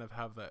also kind of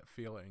have that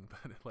feeling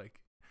that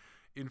like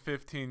in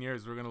 15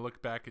 years, we're going to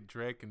look back at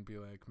Drake and be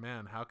like,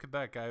 man, how could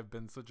that guy have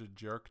been such a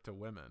jerk to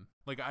women?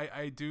 Like,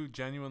 I do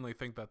genuinely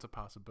think that's a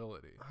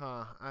possibility.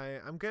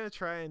 I'm going to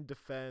try and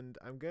defend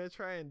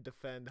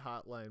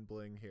Hotline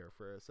Bling here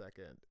for a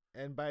second.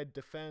 And by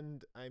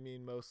defend, I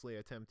mean mostly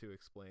attempt to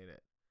explain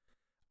it.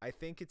 I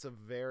think it's a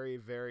very,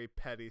 very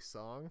petty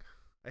song.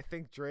 I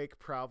think Drake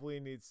probably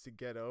needs to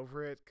get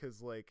over it,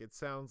 because, like, it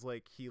sounds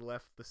like he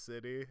left the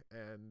city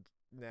and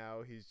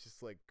now he's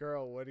just like,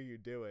 girl, what are you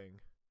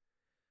doing?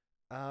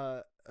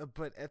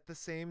 But at the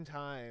same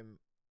time,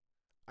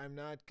 I'm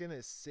not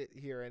gonna sit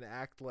here and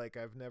act like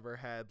I've never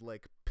had,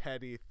 like,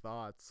 petty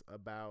thoughts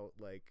about,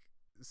 like,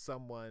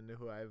 someone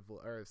who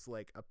or it's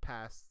like a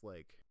past,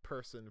 like,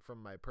 person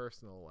from my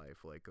personal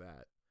life like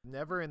that.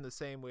 Never in the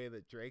same way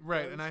that Drake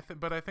right does. And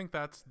but I think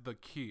that's the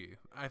key.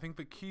 I think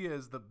the key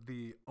is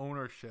the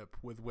ownership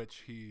with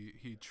which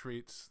he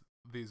treats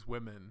these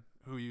women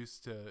who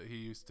used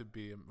to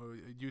be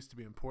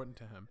important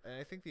to him. And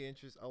I think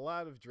a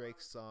lot of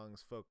Drake's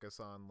songs focus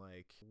on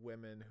like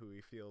women who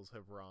he feels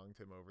have wronged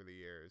him over the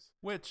years.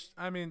 Which,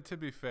 I mean, to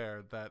be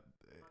fair, that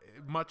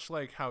much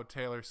like how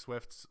Taylor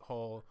Swift's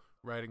whole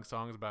writing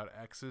songs about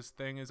exes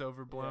thing is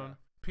overblown. Yeah.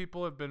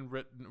 People have been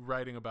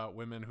writing about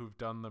women who've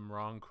done them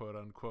wrong, quote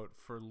unquote,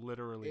 for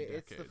literally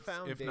decades, it's the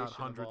foundation if not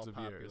hundreds of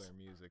years. Popular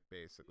music,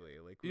 basically.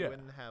 Like we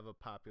wouldn't have a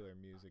popular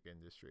music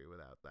industry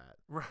without that.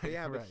 Right. But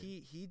yeah, right. but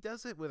he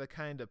does it with a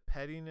kind of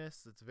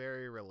pettiness that's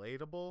very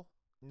relatable.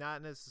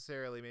 Not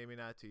necessarily, maybe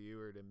not to you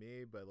or to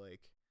me, but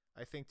like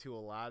I think to a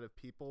lot of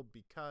people,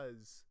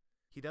 because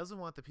he doesn't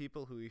want the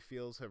people who he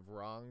feels have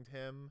wronged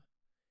him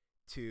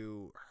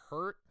to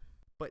hurt,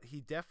 but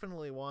he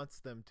definitely wants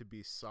them to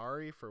be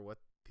sorry for what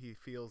he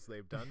feels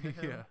they've done to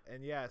him. Yeah.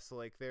 And yeah, so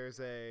like there's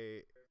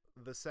the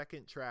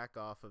second track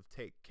off of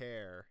Take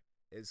Care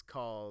is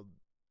called,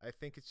 I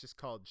think it's just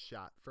called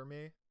Shot for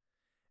Me.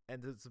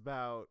 And it's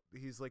about,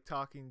 he's like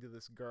talking to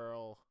this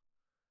girl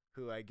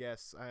who I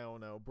guess, I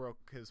don't know,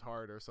 broke his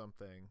heart or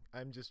something.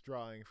 I'm just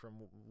drawing from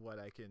what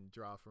I can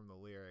draw from the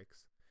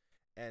lyrics.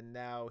 And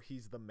now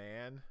he's the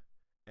man.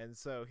 And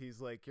so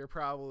he's like, you're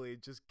probably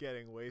just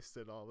getting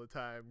wasted all the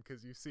time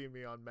because you see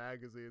me on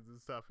magazines and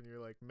stuff and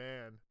you're like,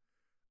 man,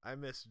 I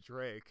miss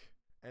Drake.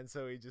 And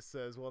so he just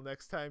says, well,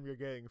 next time you're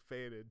getting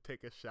faded,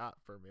 take a shot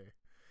for me.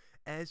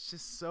 And it's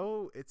just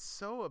it's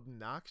so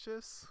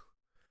obnoxious,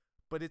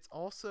 but it's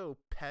also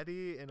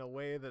petty in a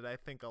way that I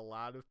think a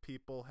lot of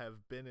people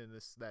have been in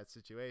that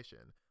situation.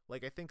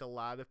 Like I think a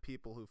lot of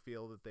people who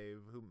feel that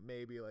who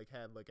maybe like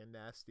had like a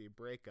nasty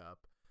breakup,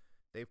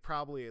 they've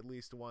probably at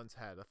least once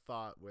had a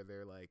thought where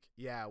they're like,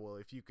 yeah, well,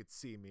 if you could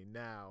see me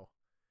now.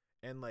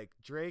 And like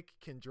Drake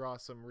can draw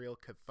some real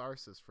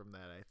catharsis from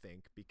that, I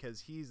think,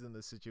 because he's in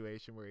the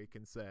situation where he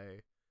can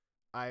say,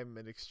 I'm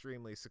an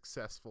extremely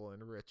successful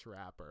and rich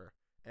rapper,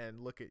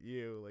 and look at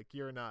you, like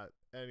you're not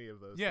any of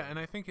those things. And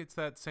I think it's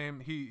that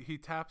same, he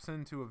taps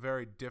into a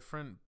very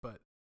different but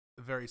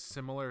very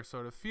similar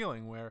sort of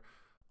feeling where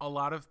a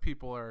lot of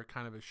people are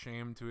kind of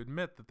ashamed to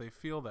admit that they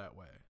feel that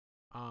way.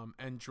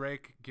 And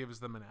Drake gives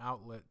them an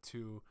outlet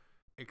to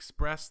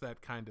express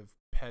that kind of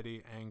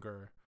petty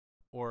anger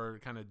or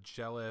kind of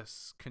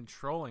jealous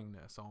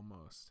controllingness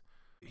almost.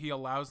 He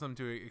allows them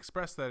to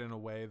express that in a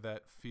way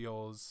that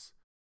feels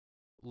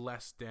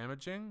less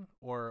damaging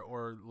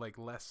or like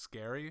less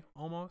scary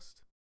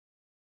almost.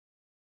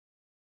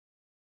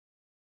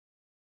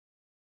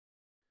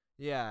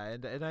 Yeah,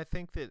 and I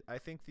think that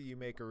you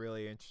make a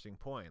really interesting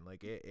point.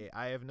 Like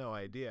I have no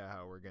idea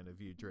how we're going to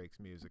view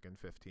Drake's music in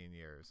 15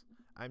 years.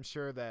 I'm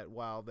sure that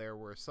while there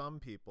were some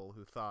people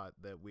who thought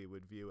that we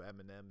would view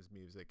Eminem's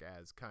music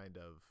as kind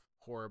of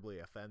horribly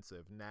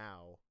offensive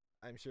now,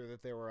 I'm sure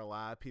that there were a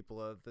lot of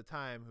people at the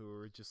time who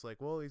were just like,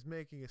 well, he's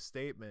making a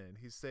statement.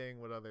 He's saying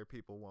what other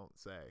people won't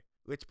say.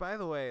 Which, by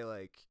the way,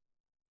 like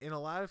in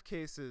a lot of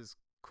cases,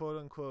 quote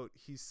unquote,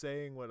 he's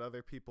saying what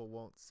other people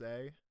won't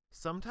say.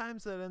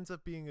 Sometimes that ends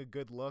up being a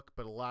good look,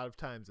 but a lot of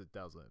times it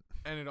doesn't.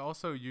 And it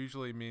also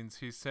usually means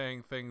he's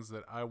saying things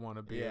that I want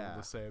to be able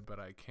to say, but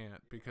I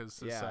can't because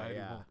society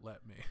won't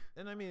let me.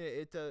 And I mean,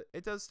 it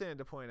does stand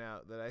to point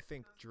out that I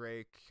think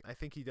Drake,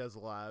 he does a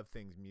lot of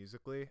things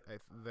musically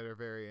that are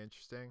very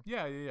interesting.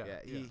 Yeah.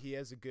 He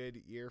has a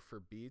good ear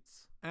for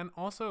beats. And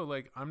also,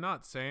 like, I'm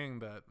not saying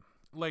that,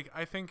 like,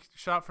 I think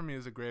Shot for Me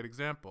is a great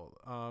example.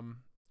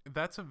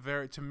 That's a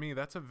very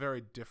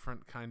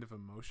different kind of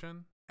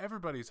emotion.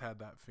 Everybody's had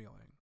that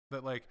feeling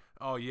that like,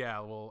 oh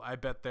yeah, well, I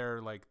bet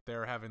they're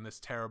having this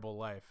terrible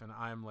life and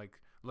I'm like,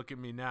 look at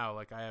me now,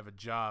 like I have a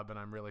job and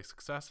I'm really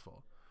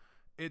successful.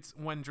 It's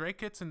when Drake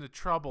gets into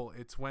trouble,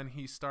 it's when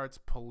he starts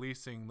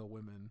policing the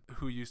women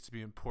who used to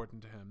be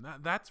important to him.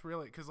 That's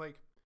really, because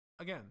like,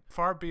 again,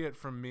 far be it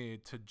from me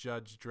to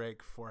judge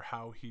Drake for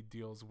how he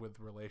deals with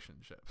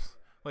relationships.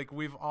 Like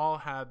we've all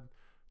had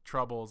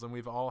troubles and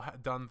we've all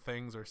done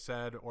things or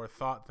said or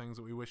thought things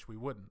that we wish we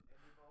wouldn't.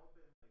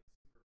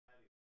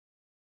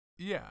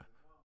 Yeah.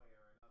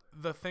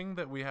 The thing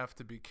that we have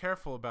to be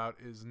careful about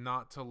is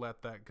not to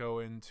let that go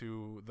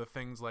into the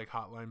things like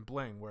Hotline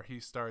Bling, where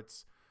he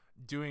starts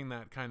doing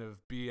that kind of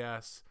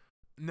BS,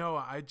 no,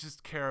 I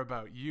just care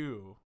about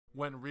you,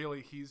 when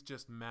really he's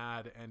just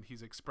mad and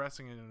he's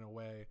expressing it in a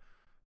way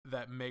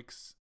that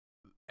makes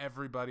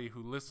everybody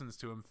who listens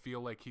to him feel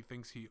like he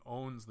thinks he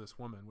owns this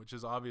woman, which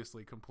is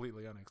obviously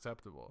completely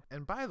unacceptable.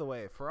 And by the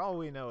way, for all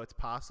we know, it's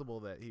possible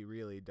that he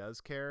really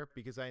does care,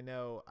 because I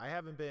know I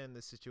haven't been in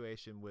this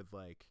situation with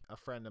like a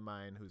friend of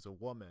mine who's a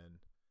woman,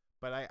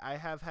 but I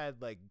have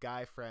had like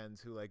guy friends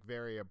who like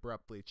very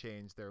abruptly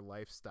changed their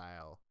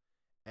lifestyle,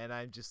 and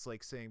I'm just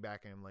like sitting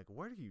back and I'm like,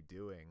 what are you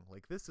doing?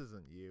 Like, this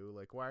isn't you.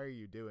 Like, why are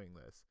you doing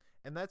this?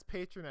 And that's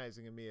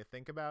patronizing of me to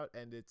think about,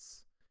 and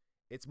it's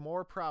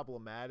more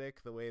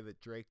problematic the way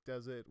that Drake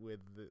does it with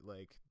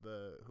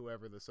the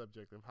whoever the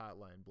subject of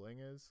Hotline Bling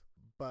is.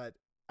 But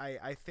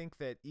I think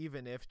that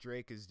even if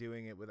Drake is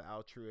doing it with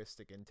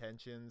altruistic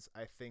intentions,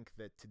 I think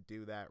that to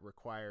do that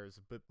requires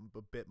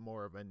a bit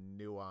more of a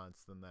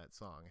nuance than that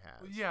song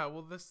has. Yeah,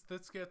 well, this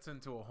gets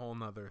into a whole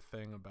nother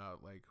thing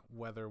about like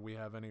whether we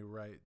have any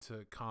right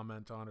to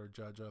comment on or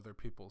judge other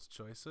people's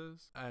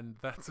choices, and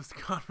that's a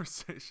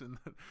conversation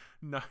that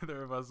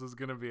neither of us is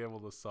going to be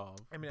able to solve.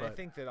 I mean, I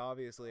think that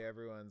obviously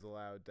everyone's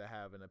allowed to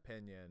have an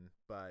opinion,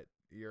 but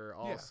you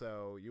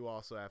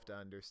also have to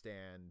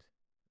understand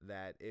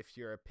that if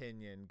your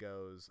opinion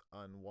goes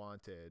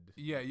unwanted,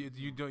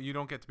 you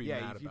don't get to be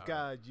mad about it.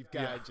 You've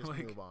got to just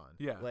move on.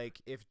 Yeah,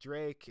 like if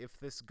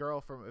the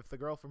girl from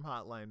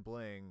Hotline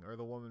Bling or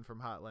the woman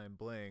from Hotline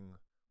Bling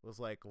was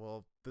like,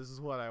 well, this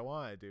is what I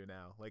want to do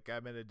now. Like,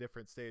 I'm in a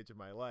different stage of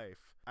my life.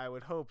 I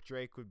would hope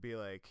Drake would be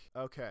like,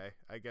 okay,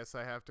 I guess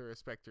I have to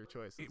respect your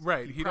choices.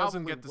 Right. He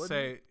doesn't get to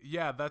say,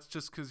 yeah, that's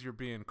just because you're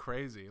being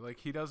crazy. Like,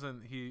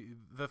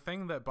 the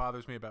thing that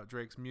bothers me about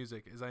Drake's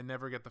music is I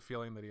never get the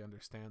feeling that he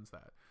understands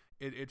that.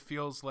 It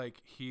feels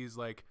like he's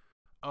like,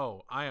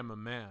 oh, I am a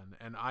man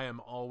and I am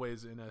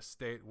always in a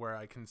state where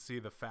I can see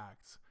the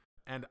facts.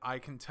 And I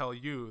can tell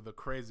you, the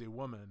crazy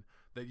woman,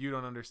 that you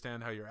don't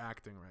understand how you're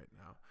acting right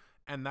now.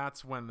 And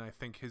that's when I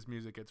think his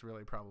music gets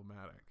really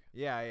problematic.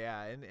 Yeah,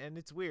 and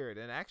it's weird.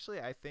 And actually,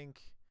 I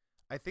think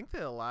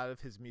that a lot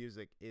of his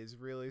music is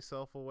really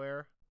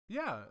self-aware.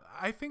 Yeah,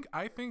 I think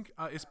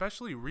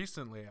especially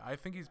recently, I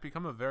think he's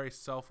become a very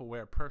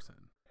self-aware person.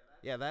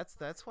 Yeah,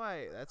 that's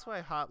why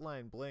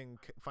Hotline Bling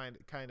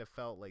kind of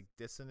felt like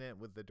dissonant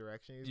with the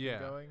direction he's been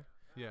going.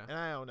 Yeah. And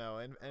I don't know.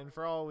 And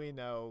for all we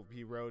know,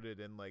 he wrote it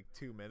in like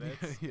 2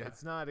 minutes. Yeah.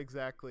 It's not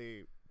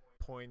exactly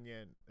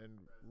poignant and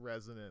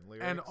resonant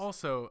lyrics. And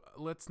also,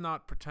 let's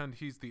not pretend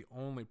he's the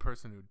only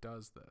person who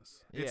does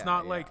this. It's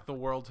not like the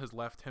world has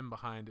left him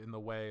behind in the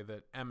way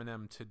that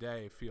Eminem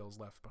today feels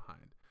left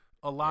behind.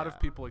 A lot of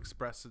people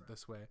express it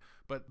this way,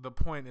 but the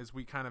point is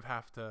we kind of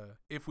have to,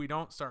 if we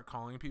don't start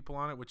calling people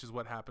on it, which is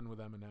what happened with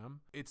Eminem,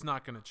 it's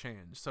not going to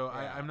change. So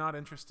I'm not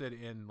interested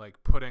in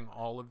like putting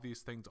all of these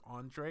things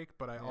on Drake,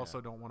 but I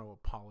also don't want to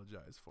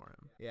apologize for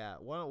him. Yeah,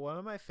 one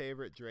of my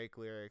favorite Drake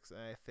lyrics, and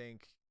I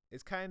think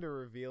is kind of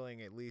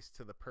revealing, at least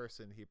to the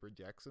person he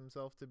projects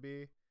himself to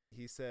be.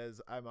 He says,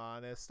 "I'm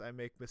honest, I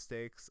make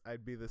mistakes,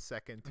 I'd be the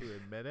second to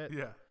admit it."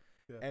 Yeah.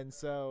 And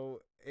so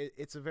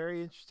it's a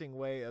very interesting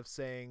way of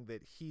saying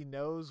that he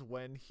knows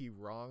when he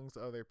wrongs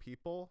other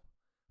people,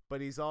 but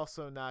he's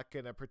also not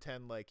going to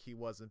pretend like he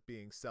wasn't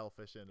being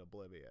selfish and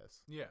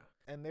oblivious. Yeah.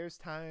 And there's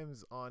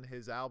times on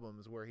his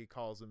albums where he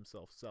calls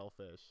himself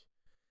selfish.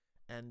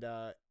 And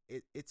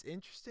it's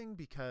interesting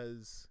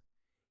because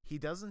he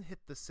doesn't hit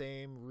the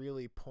same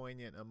really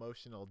poignant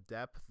emotional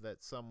depth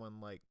that someone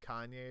like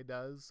Kanye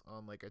does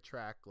on like a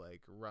track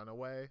like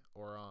Runaway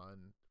or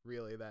on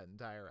really that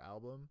entire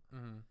album.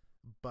 Mm-hmm.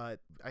 But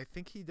I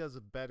think he does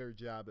a better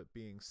job at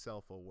being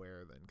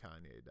self-aware than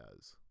Kanye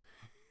does.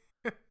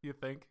 You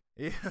think?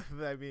 Yeah,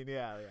 I mean,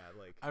 yeah.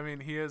 Like, I mean,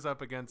 he is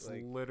up against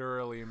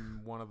literally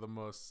one of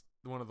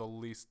the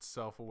least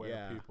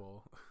self-aware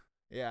people.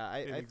 Yeah,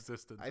 in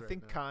existence. I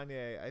think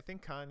Kanye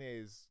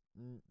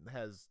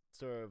has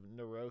sort of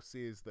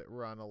neuroses that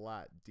run a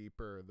lot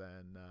deeper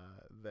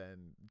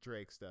than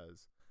Drake's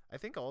does. I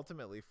think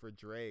ultimately for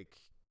Drake,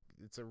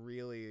 it's a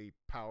really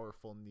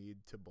powerful need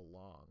to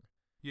belong.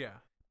 Yeah.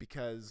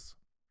 Because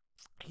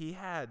he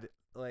had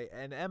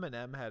and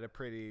Eminem had a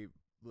pretty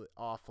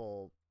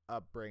awful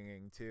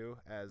upbringing too,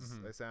 as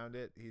I sound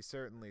it. He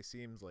certainly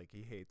seems like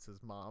he hates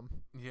his mom.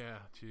 Yeah,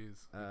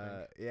 jeez.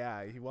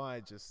 Yeah, he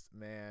wanted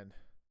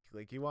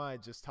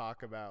just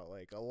talk about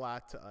like a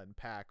lot to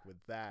unpack with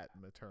that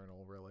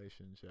maternal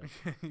relationship.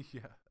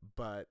 Yeah.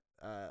 But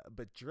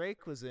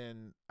Drake was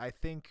in, I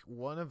think,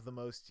 one of the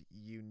most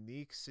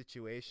unique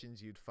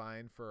situations you'd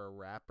find for a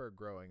rapper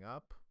growing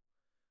up,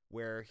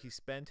 where he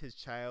spent his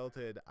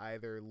childhood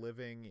either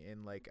living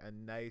in like a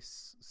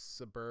nice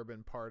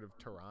suburban part of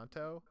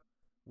Toronto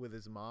with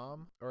his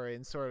mom, or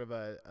in sort of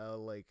a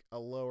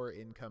lower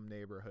income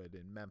neighborhood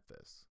in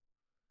Memphis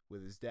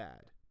with his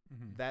dad.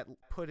 Mm-hmm. That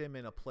put him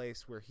in a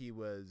place where he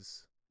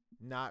was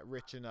not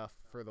rich enough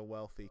for the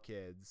wealthy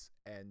kids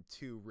and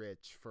too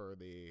rich for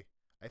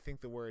I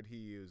think the word he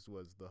used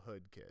was the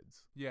hood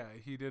kids. Yeah,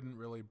 he didn't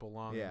really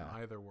belong in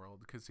either world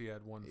because he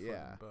had one foot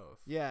in both.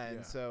 Yeah,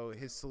 and so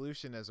his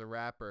solution as a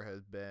rapper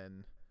has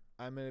been,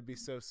 I'm going to be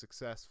so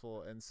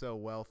successful and so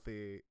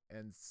wealthy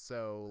and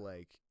so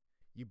like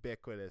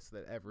ubiquitous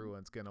that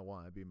everyone's going to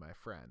want to be my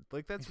friend.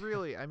 Like that's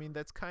really, I mean,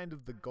 that's kind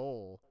of the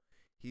goal.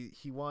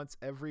 He wants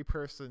every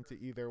person to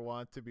either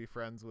want to be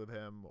friends with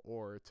him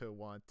or to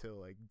want to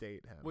like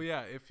date him. Well,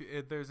 yeah,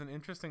 if there's an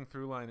interesting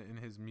through line in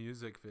his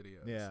music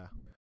videos. Yeah.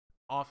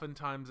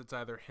 Oftentimes it's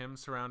either him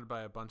surrounded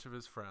by a bunch of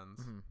his friends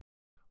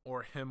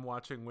or him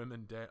watching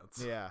women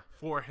dance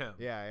for him.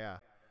 Yeah.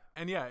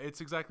 And yeah,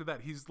 it's exactly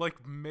that. He's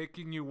like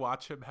making you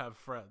watch him have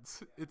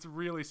friends. It's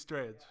really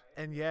strange.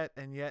 And yet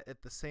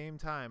at the same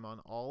time on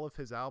all of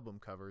his album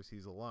covers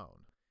he's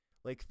alone.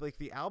 Like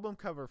the album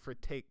cover for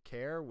Take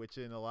Care, which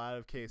in a lot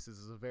of cases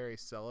is a very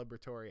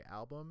celebratory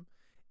album,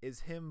 is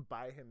him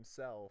by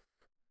himself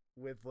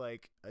with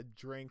like a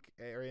drink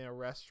or in a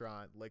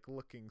restaurant, like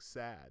looking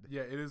sad.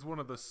 Yeah, it is one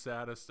of the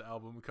saddest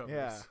album covers.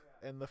 Yeah.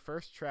 And the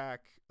first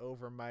track,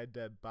 Over My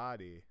Dead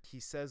Body, he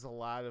says a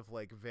lot of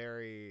like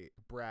very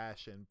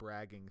brash and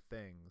bragging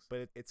things,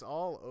 but it's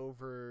all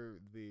over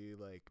the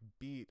like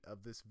beat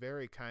of this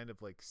very kind of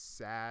like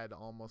sad,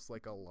 almost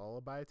like a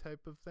lullaby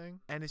type of thing.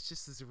 And it's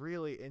just this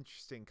really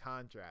interesting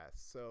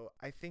contrast. So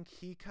I think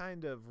he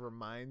kind of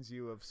reminds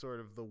you of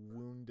sort of the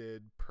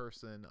wounded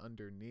person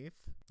underneath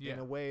in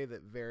a way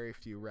that very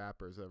few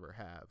rappers ever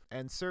have.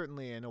 And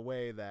certainly in a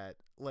way that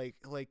like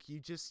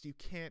you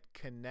can't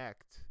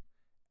connect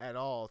at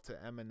all to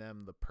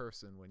Eminem the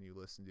person when you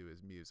listen to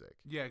his music.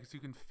 Yeah, because you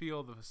can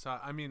feel the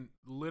facade. I mean,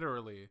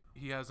 literally,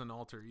 he has an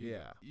alter ego.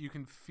 Yeah. You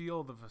can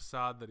feel the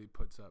facade that he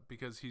puts up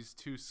because he's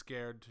too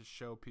scared to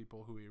show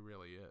people who he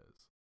really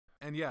is.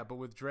 And yeah, but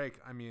with Drake,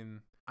 I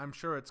mean, I'm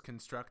sure it's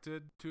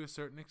constructed to a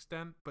certain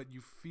extent, but you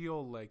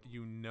feel like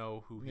you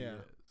know who he is.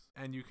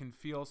 And you can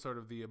feel sort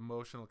of the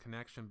emotional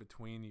connection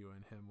between you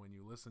and him when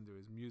you listen to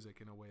his music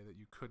in a way that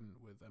you couldn't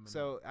with Eminem.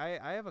 So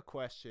I have a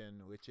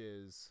question, which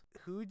is,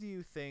 who do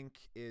you think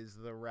is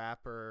the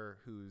rapper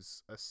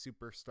who's a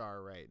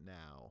superstar right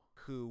now,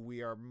 who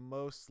we are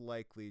most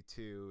likely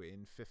to,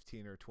 in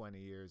 15 or 20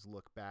 years,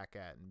 look back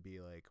at and be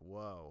like,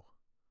 whoa,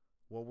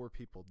 what were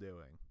people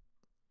doing?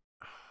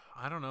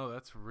 I don't know.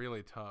 That's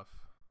really tough.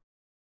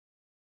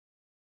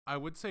 I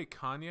would say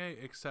Kanye,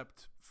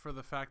 except for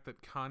the fact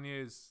that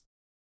Kanye's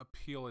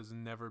appeal has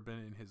never been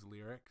in his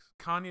lyrics.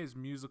 Kanye's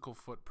musical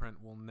footprint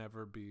will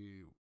never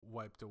be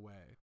wiped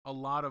away. A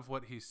lot of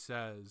what he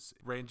says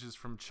ranges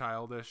from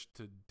childish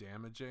to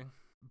damaging,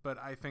 but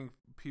I think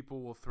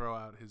people will throw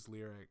out his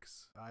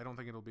lyrics. I don't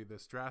think it'll be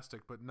this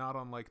drastic, but not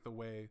unlike the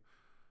way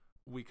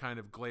we kind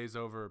of glaze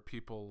over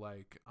people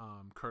like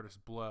Curtis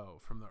Blow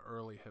from the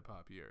early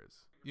hip-hop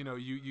years. You know,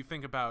 you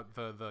think about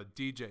the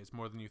DJs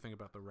more than you think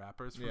about the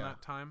rappers from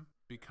that time,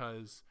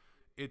 because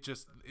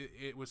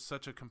it was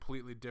such a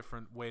completely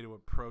different way to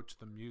approach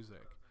the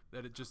music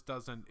that it just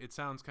doesn't, it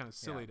sounds kind of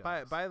silly to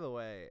us. By the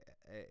way,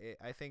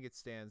 I think it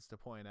stands to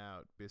point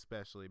out,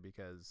 especially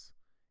because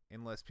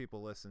unless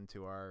people listen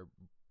to our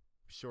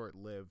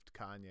short-lived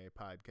Kanye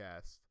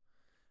podcast,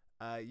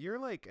 you're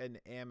like an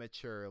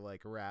amateur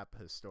like rap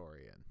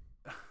historian.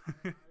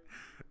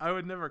 I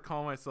would never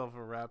call myself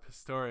a rap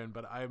historian,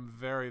 but I'm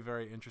very,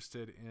 very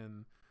interested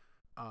in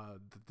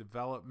the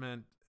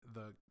development,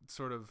 the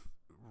sort of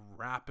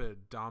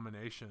rapid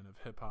domination of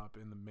hip hop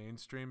in the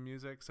mainstream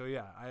music. So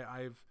yeah,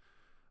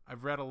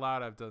 I've read a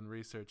lot. I've done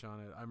research on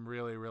it. I'm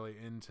really, really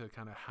into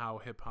kind of how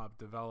hip hop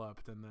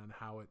developed and then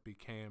how it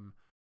became,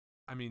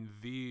 I mean,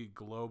 the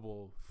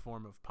global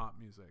form of pop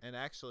music. And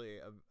actually,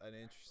 an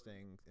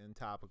interesting and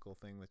topical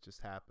thing that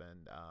just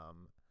happened.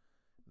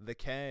 The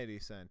Kennedy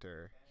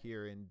Center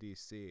here in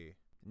D.C.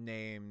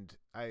 named,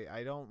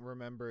 I don't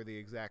remember the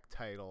exact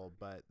title,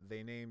 but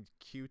they named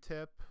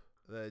Q-Tip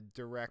the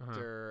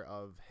director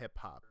of hip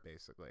hop,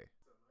 basically.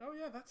 Oh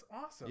yeah, that's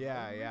awesome.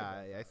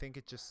 Yeah. I think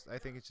it just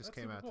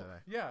came out today.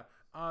 Yeah,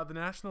 the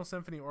National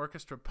Symphony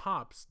Orchestra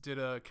Pops did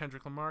a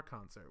Kendrick Lamar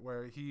concert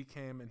where he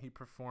came and he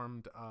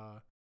performed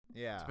To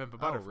Pimp a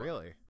Butterfly. Oh,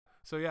 really?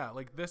 So yeah,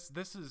 like this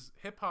is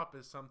hip hop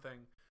is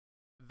something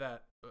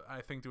that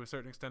I think to a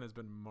certain extent has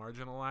been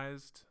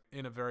marginalized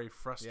in a very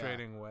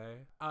frustrating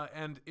way.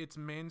 And its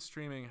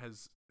mainstreaming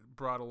has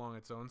brought along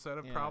its own set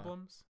of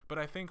problems. But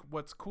I think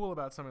what's cool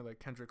about somebody like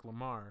Kendrick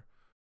Lamar,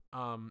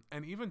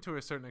 and even to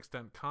a certain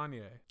extent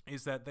Kanye,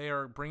 is that they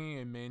are bringing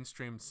a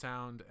mainstream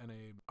sound and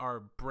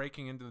are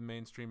breaking into the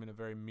mainstream in a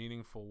very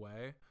meaningful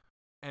way.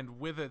 And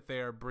with it, they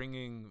are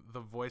bringing the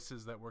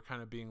voices that were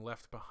kind of being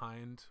left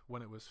behind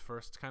when it was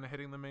first kind of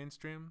hitting the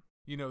mainstream.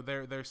 You know,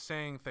 they're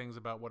saying things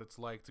about what it's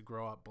like to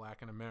grow up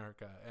black in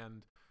America,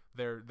 and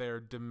they're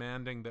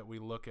demanding that we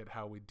look at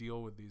how we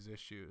deal with these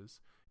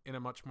issues in a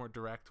much more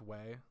direct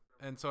way.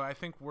 And so I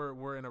think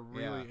we're in a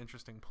really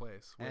interesting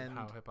place with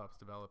how hip hop's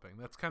developing.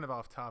 That's kind of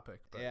off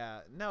topic. But.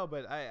 Yeah, no,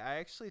 but I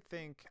actually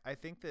think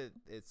that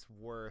it's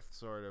worth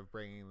sort of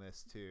bringing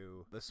this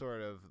to the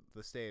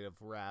state of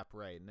rap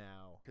right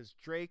now, because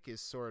Drake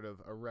is sort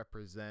of a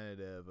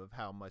representative of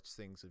how much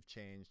things have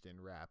changed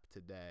in rap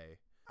today.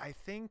 I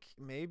think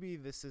maybe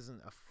this isn't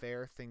a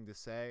fair thing to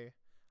say.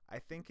 I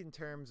think in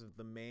terms of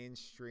the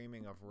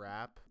mainstreaming of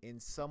rap,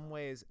 in some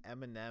ways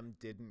Eminem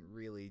didn't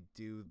really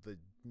do the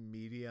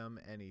medium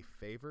any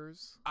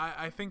favors.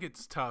 I think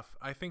it's tough.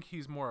 I think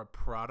he's more a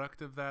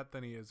product of that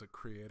than he is a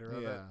creator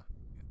of it.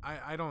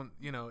 I don't,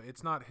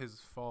 it's not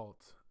his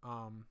fault.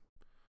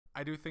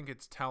 I do think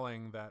it's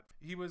telling that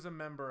he was a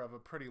member of a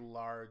pretty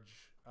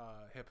large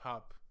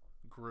hip-hop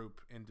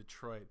group in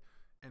Detroit,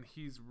 and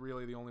he's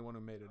really the only one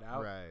who made it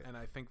out. Right. And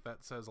I think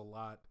that says a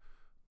lot.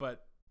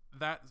 But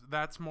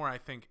that's more, I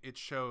think it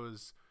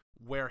shows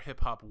where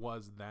hip hop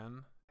was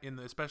then,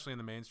 especially in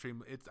the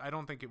mainstream. I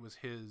don't think it was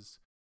his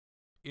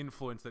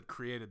influence that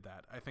created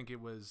that. I think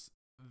it was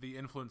the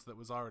influence that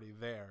was already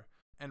there,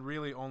 and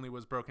really only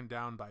was broken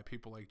down by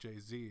people like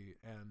Jay-Z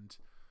and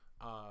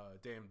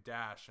Dame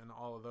Dash and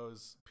all of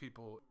those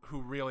people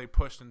who really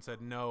pushed and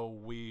said, no,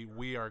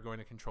 we are going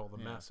to control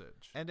the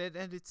message. And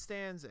it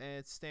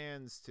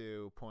stands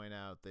to point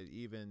out that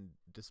even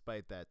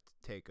despite that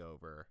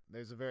takeover,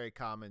 there's a very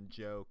common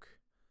joke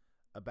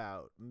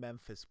about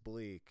Memphis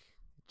Bleak,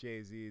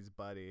 Jay-Z's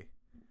buddy,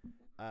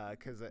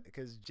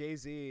 because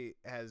Jay-Z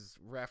has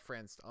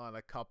referenced on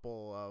a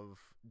couple of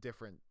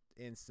different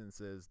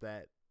instances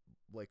that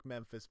like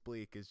Memphis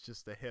Bleak is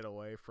just a hit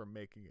away from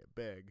making it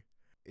big.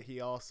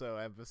 He also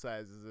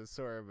emphasizes as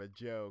sort of a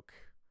joke,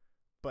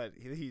 but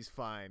he's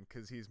fine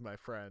because he's my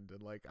friend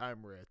and like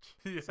I'm rich.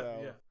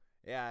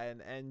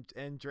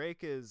 And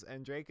Drake is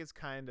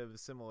kind of a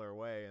similar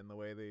way in the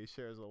way that he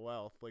shares the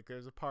wealth. Like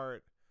there's a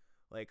part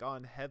like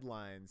on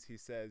headlines he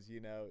says,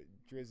 you know,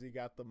 Drizzy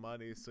got the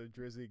money, so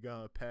Drizzy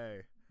gonna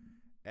pay.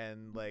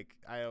 And like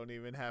I don't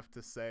even have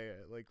to say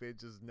it. Like they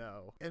just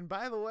know. And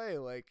by the way,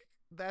 like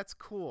that's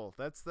cool.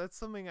 That's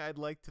something I'd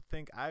like to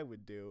think I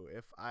would do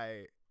if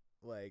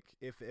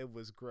it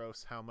was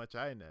gross how much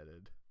I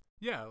netted.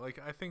 Yeah, like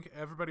I think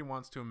everybody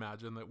wants to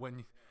imagine that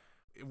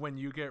when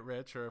you get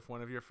rich, or if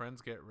one of your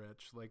friends get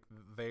rich, like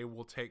they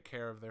will take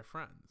care of their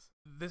friends.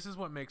 This is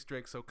what makes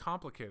Drake so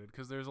complicated,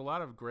 because there's a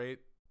lot of great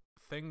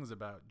things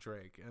about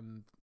Drake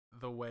and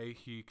the way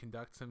he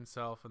conducts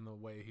himself and the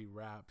way he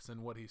raps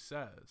and what he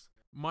says.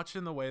 Much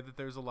in the way that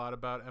there's a lot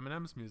about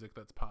Eminem's music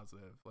that's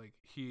positive. Like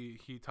he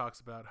talks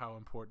about how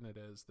important it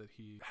is that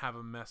he have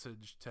a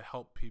message to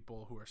help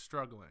people who are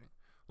struggling.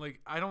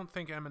 Like, I don't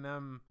think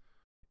Eminem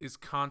is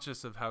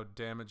conscious of how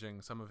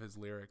damaging some of his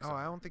lyrics are.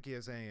 I don't think he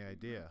has any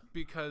idea.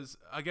 Because,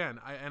 again,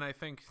 I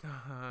think,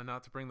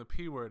 not to bring the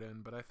P word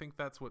in, but I think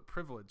that's what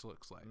privilege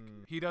looks like.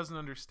 He doesn't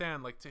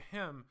understand. Like, to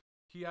him,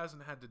 he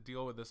hasn't had to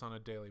deal with this on a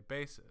daily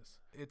basis.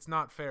 It's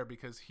not fair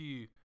because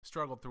he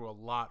struggled through a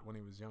lot when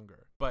he was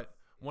younger. But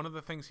one of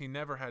the things he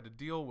never had to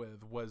deal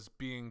with was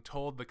being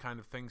told the kind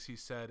of things he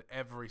said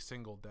every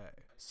single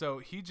day. So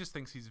he just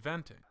thinks he's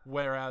venting.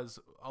 Whereas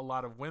a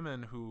lot of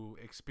women who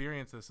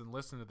experience this and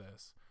listen to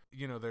this,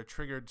 you know, they're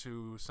triggered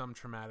to some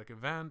traumatic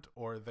event,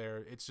 or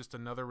it's just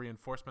another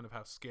reinforcement of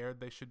how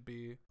scared they should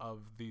be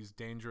of these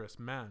dangerous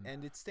men.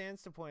 And it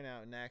stands to point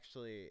out, and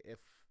actually, if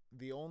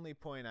the only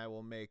point I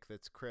will make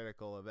that's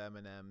critical of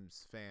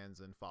Eminem's fans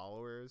and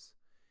followers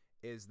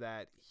is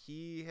that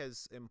he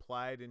has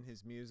implied in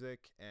his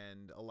music,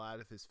 and a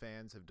lot of his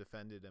fans have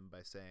defended him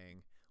by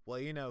saying, well,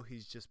 you know,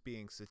 he's just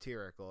being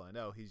satirical, and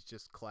oh, he's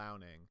just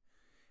clowning.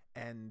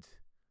 And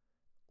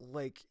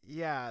like,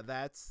 yeah,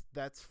 that's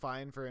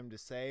fine for him to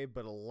say,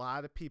 but a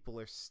lot of people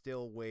are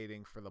still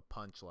waiting for the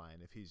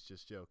punchline if he's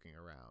just joking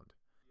around.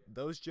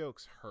 Those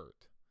jokes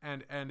hurt.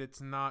 And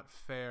it's not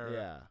fair.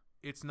 Yeah.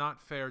 It's not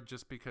fair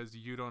just because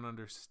you don't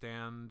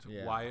understand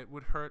why it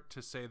would hurt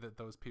to say that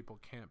those people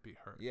can't be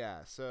hurt. Yeah,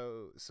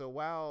 so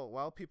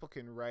while people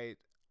can write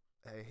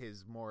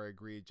his more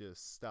egregious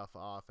stuff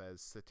off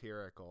as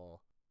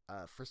satirical,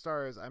 for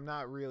starters, I'm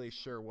not really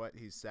sure what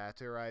he's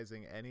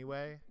satirizing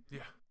anyway.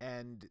 Yeah.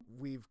 And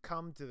we've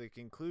come to the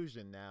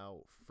conclusion now,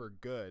 for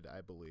good, I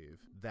believe,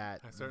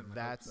 that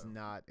that's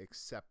not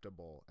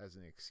acceptable as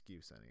an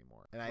excuse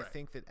anymore. And I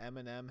think that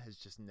Eminem has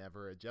just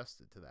never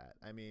adjusted to that.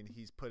 I mean,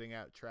 he's putting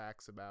out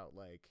tracks about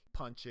like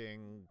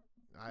punching,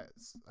 I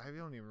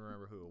don't even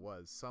remember who it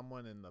was, some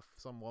woman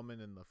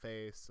in the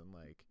face, and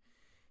like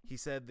he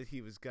said that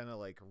he was gonna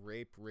like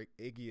rape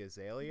Iggy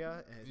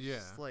Azalea, and it's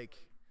just like,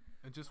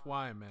 and just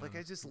why, man? Like,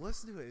 I just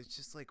listened to it. It's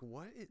just like,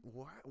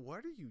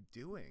 what are you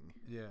doing?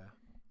 Yeah.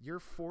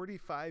 You're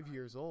 45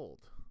 years old.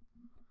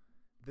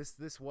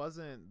 This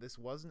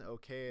wasn't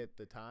okay at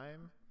the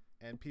time,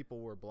 and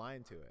people were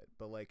blind to it.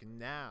 But like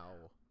now,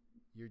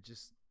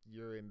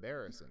 you're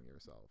embarrassing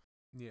yourself.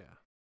 Yeah.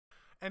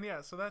 And yeah,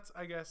 so that's,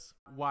 I guess,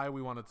 why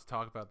we wanted to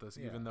talk about this,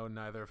 even though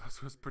neither of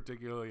us was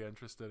particularly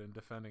interested in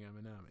defending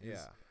Eminem.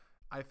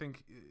 I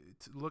think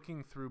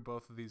looking through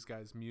both of these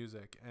guys'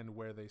 music and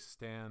where they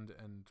stand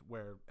and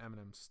where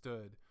Eminem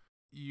stood,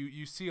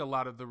 you see a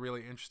lot of the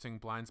really interesting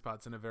blind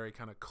spots in a very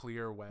kind of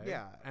clear way.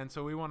 Yeah. And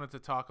so we wanted to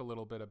talk a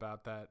little bit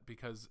about that,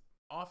 because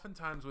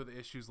oftentimes with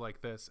issues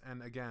like this,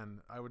 and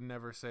again, I would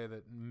never say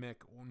that Mick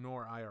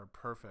nor I are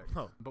perfect,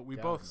 but we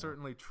both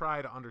certainly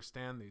try to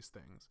understand these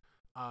things.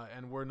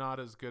 And we're not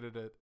as good at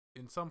it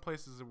in some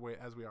places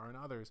as we are in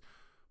others.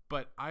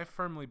 But I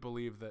firmly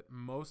believe that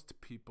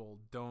most people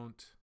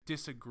don't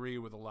disagree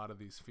with a lot of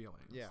these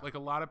feelings. Yeah. Like a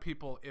lot of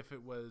people, if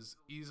it was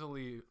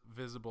easily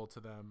visible to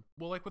them,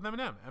 well, like with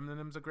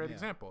Eminem's a great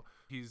example.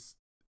 He's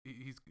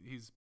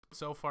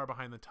so far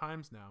behind the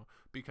times now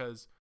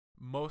because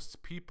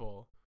most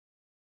people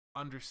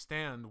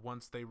understand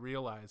once they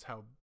realize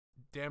how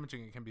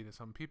damaging it can be to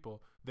some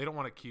people. They don't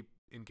want to keep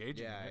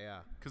engaging in it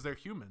because they're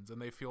humans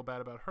and they feel bad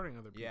about hurting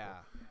other people. Yeah.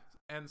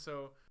 And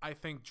so I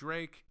think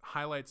Drake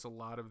highlights a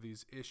lot of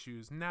these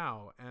issues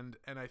now, and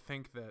I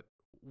think that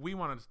we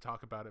wanted to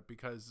talk about it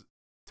because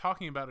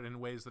talking about it in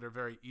ways that are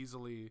very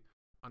easily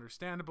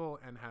understandable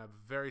and have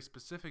very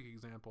specific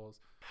examples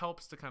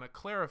helps to kind of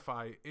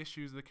clarify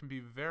issues that can be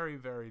very,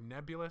 very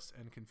nebulous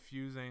and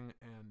confusing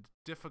and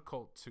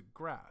difficult to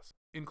grasp.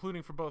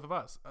 including for both of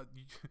us.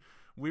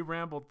 We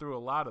rambled through a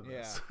lot of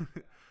this.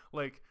 Yeah.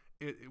 Like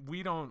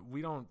we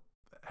don't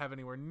have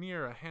anywhere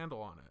near a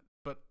handle on it,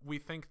 but we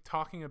think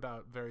talking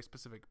about very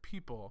specific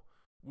people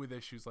with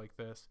issues like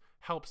this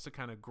helps to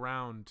kind of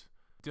ground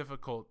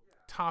difficult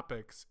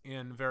topics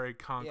in very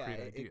concrete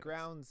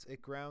ideas.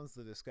 It grounds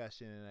the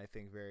discussion in, I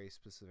think, very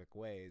specific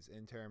ways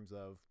in terms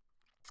of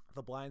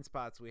the blind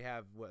spots we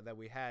have that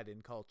we had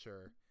in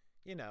culture.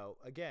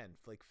 Again,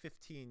 like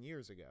 15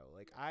 years ago,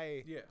 like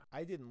I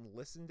didn't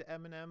listen to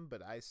Eminem,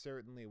 but I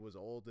certainly was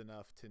old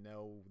enough to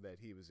know that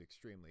he was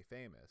extremely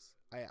famous.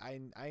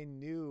 I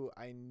knew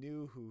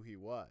who he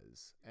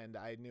was, and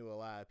I knew a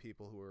lot of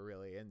people who were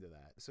really into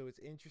that. So it's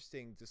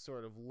interesting to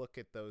sort of look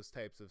at those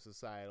types of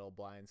societal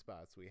blind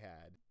spots we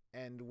had.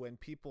 And when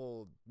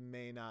people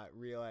may not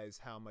realize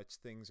how much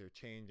things are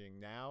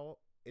changing now,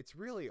 it's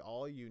really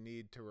all you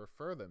need to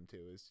refer them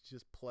to is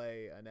just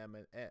play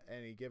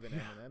any given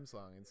Eminem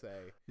song and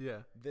say,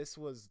 this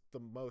was the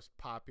most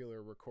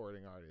popular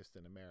recording artist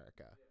in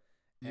America.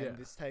 And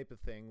this type of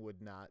thing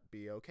would not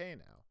be okay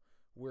now.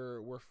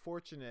 We're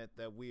fortunate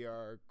that we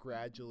are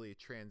gradually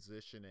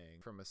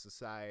transitioning from a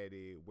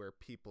society where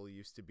people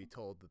used to be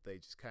told that they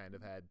just kind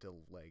of had to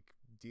like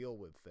deal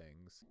with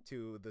things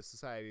to the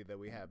society that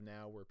we have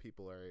now where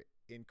people are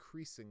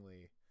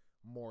increasingly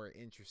more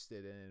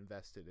interested and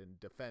invested in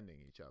defending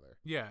each other.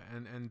 Yeah,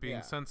 and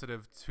being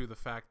sensitive to the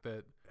fact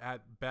that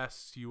at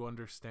best you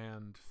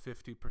understand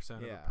 50%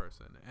 of a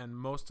person, and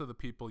most of the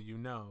people you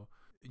know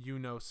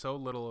so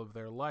little of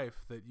their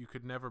life that you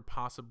could never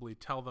possibly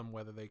tell them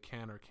whether they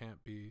can or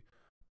can't be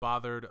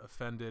bothered,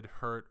 offended,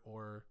 hurt,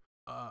 or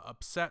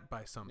upset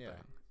by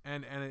something.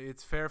 And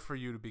it's fair for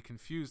you to be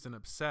confused and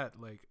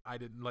upset. Like, I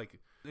didn't like it.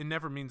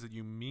 Never means that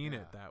you mean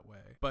it that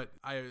way. But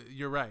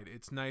you're right.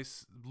 It's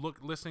nice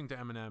listening to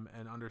Eminem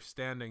and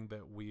understanding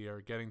that we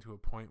are getting to a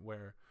point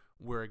where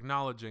we're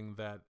acknowledging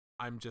that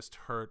I'm just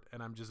hurt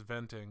and I'm just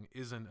venting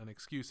isn't an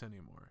excuse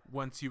anymore.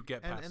 Once you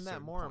get past and a that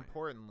certain more point.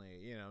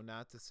 Importantly,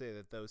 not to say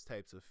that those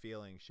types of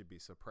feelings should be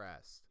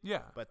suppressed.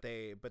 Yeah. But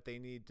they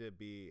need to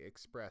be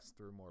expressed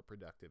through more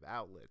productive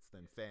outlets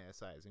than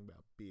fantasizing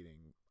about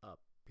beating up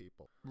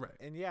people. Right.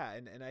 And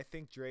and I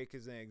think Drake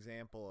is an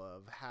example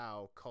of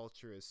how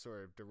culture is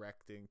sort of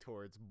directing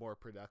towards more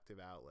productive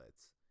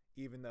outlets.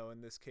 Even though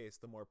in this case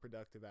the more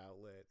productive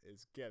outlet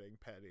is getting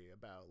petty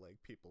about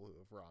like people who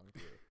have wronged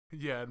you.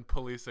 Yeah, and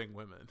policing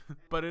women.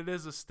 But it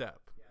is a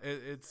step.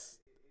 It's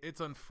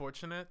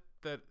unfortunate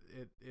that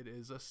it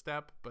is a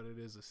step, but it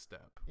is a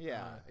step.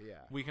 Yeah.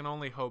 We can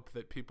only hope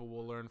that people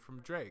will learn from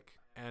Drake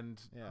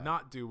and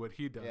not do what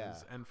he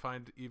does and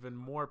find even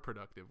more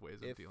productive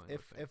ways of dealing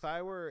with things. If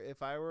I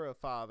were a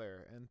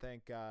father, and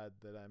thank God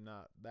that I'm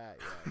not that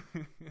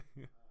yet.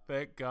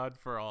 Thank God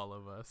for all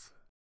of us.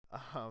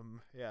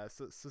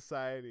 So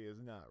society is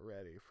not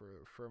ready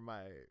for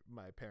my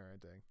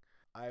parenting.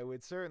 I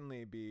would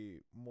certainly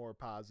be more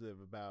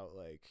positive about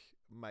like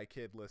my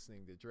kid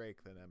listening to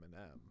Drake than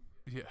Eminem.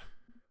 Yeah.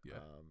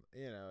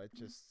 It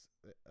just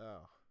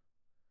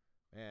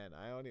man,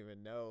 I don't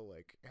even know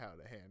like how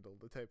to handle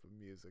the type of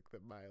music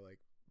that my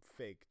like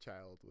fake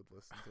child would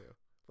listen to.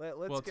 Let's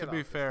get off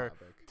this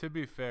topic. To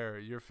be fair,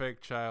 your fake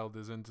child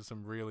is into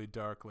some really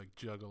dark like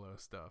Juggalo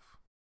stuff.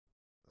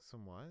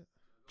 Some what?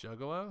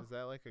 Juggalo? Is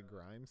that like a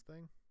Grimes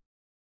thing?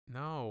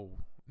 No,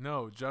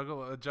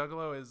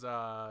 Juggalo is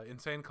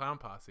Insane Clown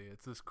Posse.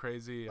 It's this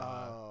crazy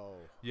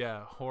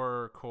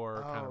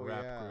horrorcore kind of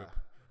rap group.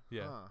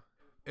 Yeah. Huh.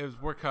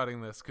 We're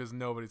cutting this because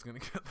nobody's gonna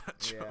get that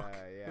joke.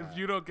 Yeah. If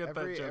you don't get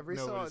that joke,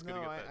 nobody's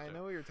gonna get that joke. I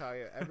know what you're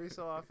talking about. Every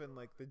so often,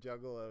 like the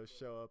Juggalos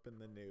show up in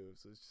the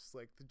news. It's just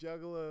like the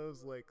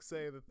Juggalos like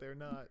say that they're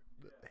not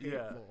hateful.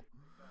 Yeah,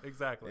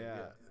 exactly.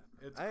 Yeah.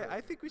 I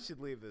think we should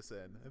leave this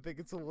in. I think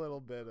it's a little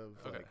bit of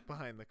like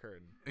behind the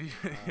curtain.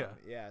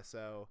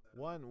 So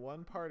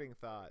one parting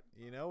thought.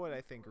 You know what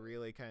I think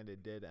really kind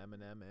of did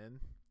Eminem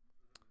in?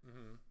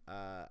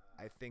 I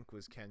think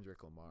was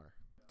Kendrick Lamar.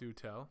 Do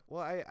tell.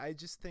 Well, I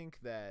just think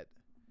that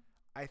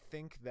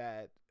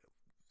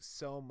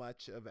so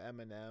much of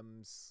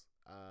Eminem's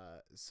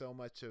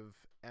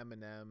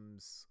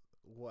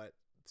what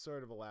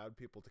sort of allowed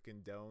people to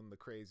condone the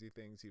crazy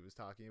things he was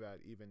talking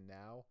about even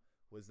now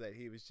was that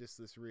he was just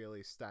this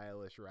really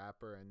stylish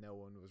rapper and no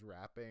one was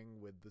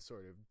rapping with the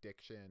sort of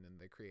diction and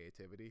the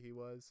creativity he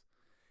was.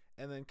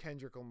 And then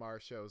Kendrick Lamar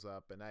shows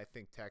up, and I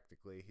think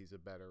technically he's a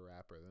better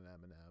rapper than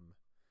Eminem.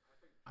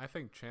 I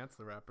think Chance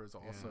the Rapper is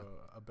also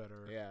a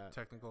better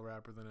technical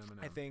rapper than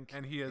Eminem. I think,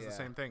 and he has the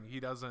same thing.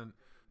 He doesn't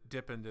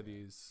dip into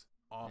these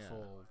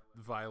awful,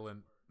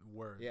 violent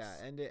words. Yeah,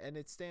 and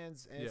it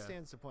stands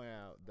to point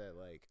out that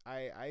like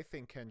I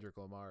think Kendrick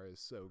Lamar is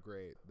so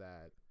great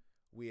that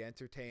we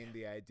entertain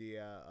the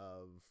idea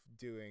of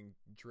doing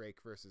Drake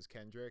versus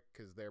Kendrick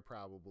because they're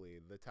probably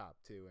the top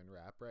two in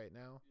rap right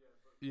now.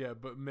 Yeah,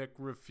 but Mick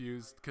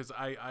refused because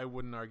I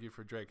wouldn't argue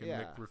for Drake, and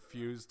Mick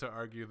refused to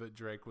argue that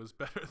Drake was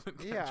better than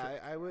Kendrick. Yeah,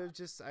 I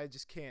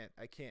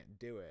can't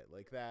do it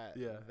like that.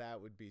 Yeah. That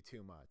would be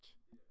too much.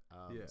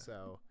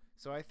 So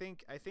So I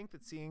think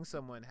that seeing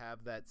someone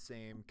have that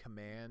same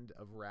command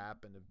of rap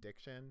and of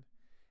diction,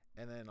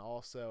 and then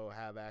also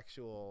have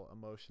actual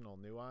emotional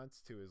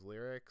nuance to his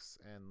lyrics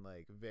and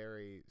like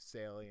very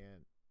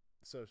salient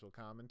social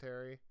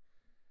commentary,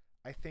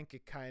 I think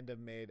it kind of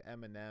made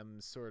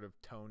Eminem's sort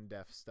of tone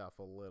deaf stuff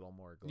a little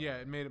more glaring. Yeah,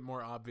 it made it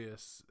more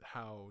obvious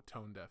how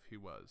tone deaf he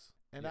was.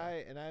 And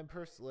yeah. I'm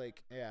personally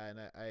like, yeah,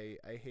 and I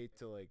hate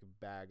to like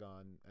bag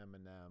on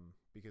Eminem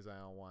because I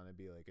don't want to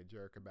be like a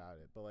jerk about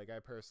it, but like I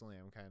personally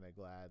am kind of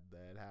glad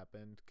that it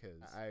happened,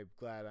 because I'm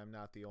glad I'm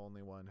not the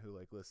only one who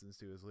like listens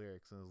to his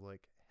lyrics and is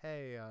like,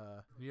 hey,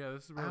 yeah,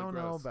 this is really I don't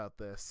gross. know about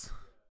this.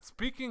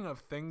 Speaking of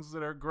things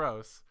that are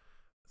gross,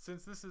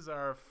 since this is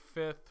our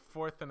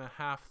fourth and a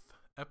half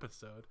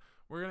episode,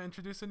 we're gonna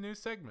introduce a new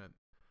segment.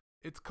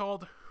 It's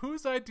called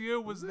Whose Idea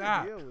Was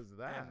That?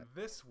 And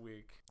this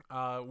week,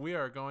 we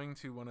are going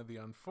to one of the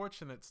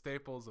unfortunate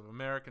staples of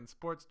American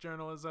sports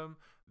journalism,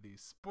 the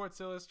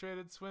Sports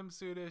Illustrated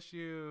Swimsuit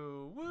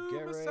Issue. Woo,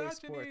 Get misogyny! ready,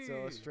 Sports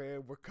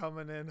Illustrated. We're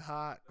coming in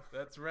hot.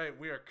 That's right,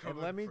 we are coming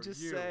And let me for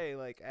just you. say,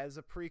 like, as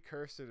a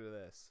precursor to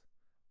this,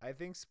 I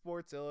think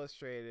Sports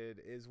Illustrated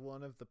is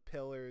one of the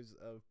pillars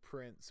of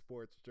print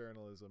sports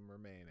journalism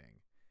remaining.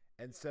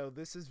 And so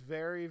this is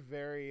very,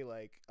 very,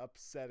 like,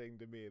 upsetting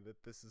to me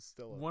that this is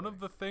still one of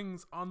the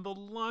things on the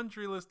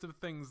laundry list of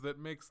things that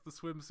makes the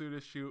swimsuit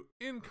issue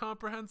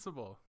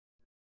incomprehensible.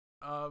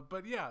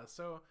 But yeah,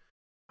 so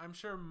I'm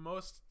sure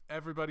most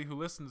everybody who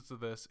listens to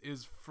this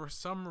is for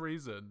some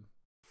reason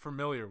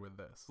familiar with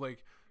this.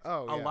 Like, a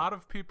lot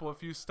of people,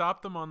 if you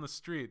stop them on the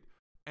street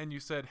and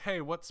you said,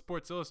 hey, what's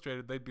Sports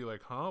Illustrated? They'd be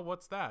like, huh,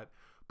 what's that?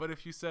 But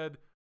if you said,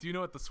 do you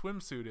know what the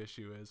swimsuit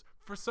issue is?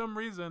 For some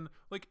reason,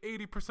 like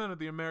 80% of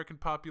the American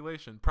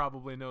population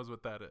probably knows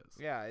what that is.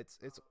 Yeah,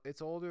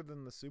 it's older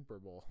than the Super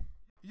Bowl.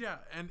 Yeah,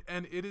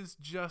 and it is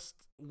just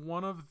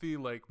one of the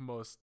like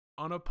most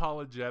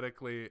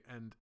unapologetically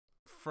and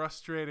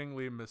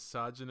frustratingly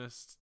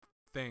misogynist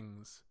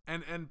things.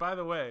 And by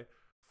the way,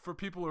 for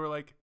people who are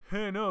like,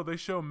 hey, no, they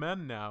show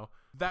men now,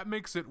 that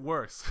makes it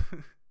worse.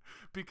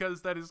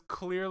 Because that is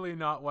clearly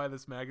not why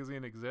this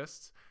magazine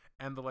exists.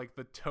 And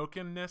the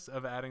tokenness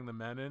of adding the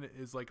men in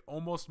is like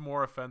almost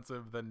more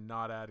offensive than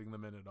not adding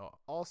them in at all.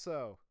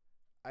 Also,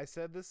 I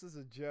said this is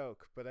a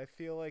joke, but I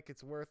feel like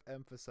it's worth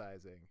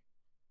emphasizing.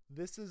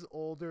 This is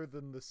older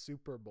than the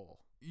Super Bowl.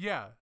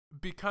 Yeah,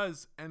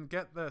 because, and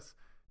get this,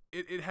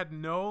 it had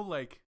no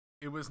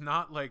it was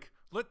not like,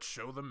 let's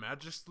show the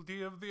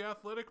majesty of the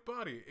athletic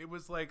body. It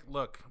was like,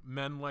 look,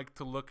 men like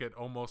to look at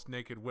almost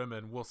naked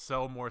women. We'll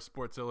sell more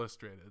Sports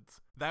Illustrateds.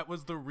 That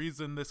was the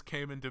reason this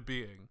came into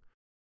being.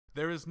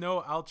 There is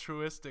no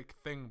altruistic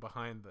thing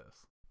behind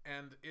this.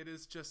 And it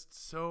is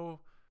just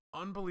so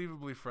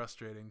unbelievably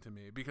frustrating to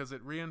me because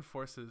it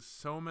reinforces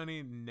so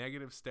many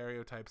negative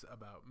stereotypes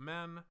about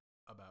men,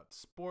 about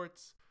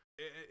sports,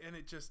 and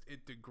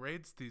it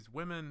degrades these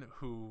women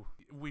who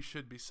we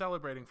should be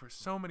celebrating for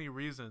so many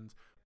reasons,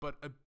 but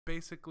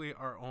basically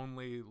are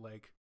only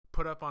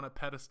put up on a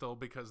pedestal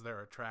because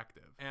they're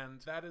attractive.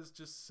 And that is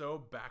just so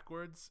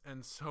backwards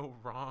and so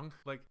wrong.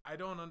 I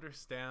don't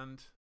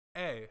understand,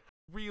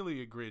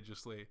 really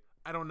egregiously,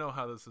 I don't know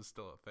how this is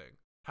still a thing.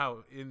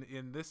 How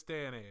in this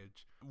day and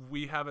age,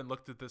 we haven't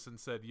looked at this and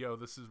said, yo,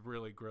 this is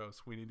really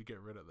gross. We need to get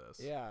rid of this.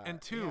 Yeah. And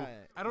two,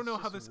 I don't know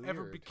how this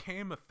ever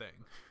became a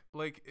thing.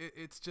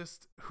 It's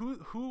just,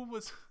 who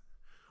was,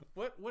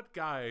 what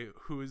guy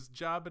whose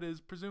job it is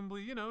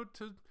presumably,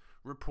 to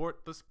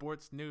report the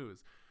sports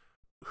news,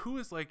 who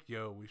is like,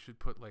 yo, we should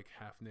put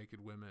half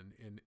naked women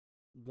in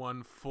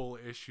one full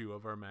issue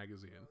of our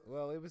magazine.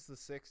 Well, it was the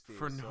 60s,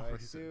 for no so I reason.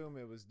 assume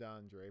it was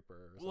Don Draper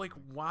or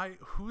something. Why?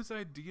 Whose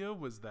idea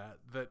was that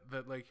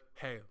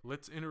hey,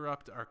 let's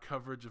interrupt our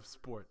coverage of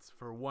sports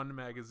for one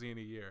magazine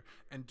a year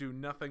and do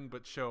nothing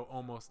but show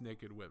almost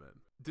naked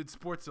women? Did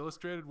Sports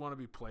Illustrated want to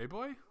be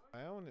Playboy?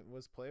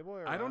 Was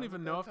Playboy? I don't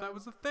even know if that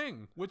was a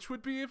thing, which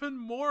would be even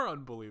more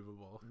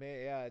unbelievable.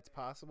 Yeah, it's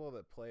possible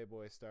that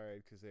Playboy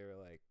started because they were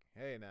like,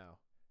 hey, now.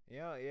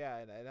 Yeah,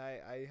 and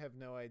I have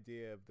no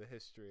idea of the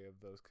history of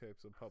those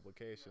types of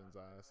publications,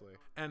 honestly.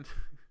 And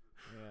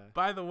yeah.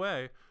 By the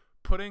way,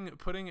 putting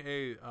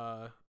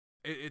a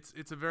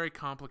it's a very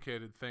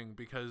complicated thing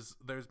because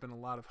there's been a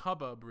lot of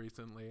hubbub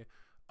recently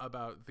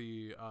about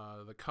the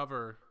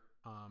cover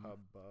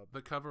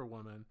the cover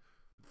woman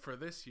for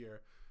this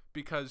year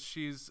because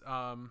she's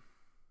and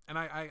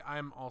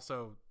I'm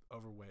also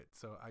overweight,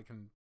 so I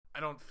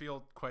don't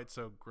feel quite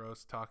so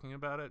gross talking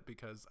about it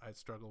because I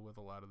struggle with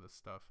a lot of this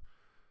stuff.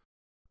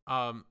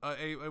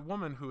 A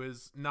woman who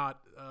is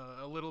not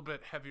a little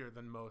bit heavier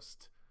than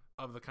most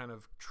of the kind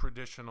of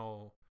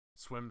traditional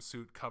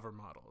swimsuit cover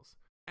models.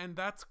 And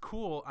that's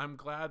cool. I'm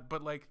glad.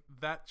 But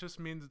that just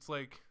means it's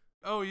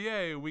oh,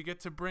 yay, we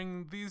get to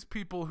bring these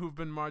people who've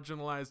been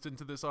marginalized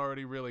into this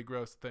already really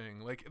gross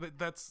thing.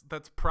 That's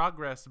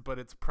progress, but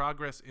it's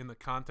progress in the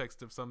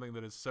context of something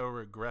that is so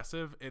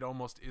regressive, it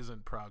almost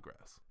isn't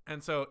progress.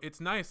 And so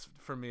it's nice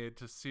for me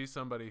to see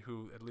somebody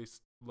who at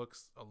least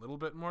looks a little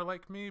bit more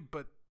like me,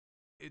 but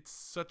it's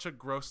such a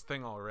gross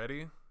thing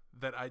already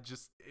that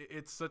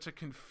it's such a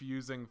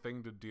confusing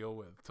thing to deal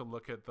with, to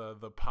look at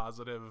the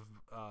positive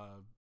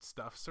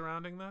stuff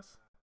surrounding this.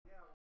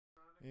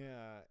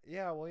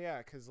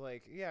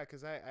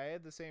 Cause I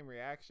had the same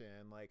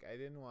reaction. Like, I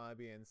didn't want to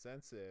be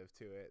insensitive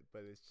to it,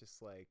 but it's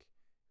just like,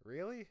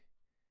 really?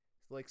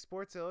 Like,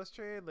 Sports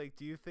Illustrated, like,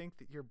 do you think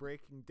that you're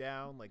breaking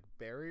down like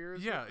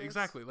barriers? Yeah, with this?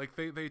 exactly. Like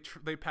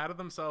they patted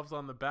themselves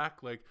on the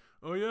back, like,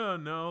 oh yeah,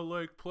 now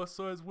like plus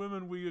size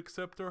women we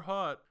accept are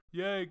hot.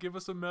 Yay, give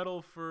us a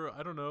medal for,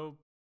 I don't know,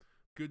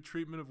 good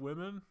treatment of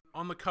women.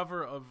 On the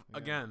cover of,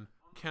 again,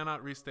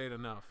 cannot restate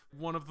enough,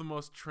 one of the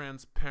most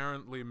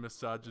transparently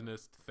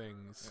misogynist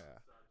things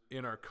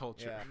in our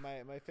culture.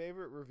 Yeah, my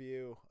favorite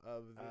review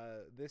of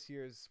this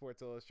year's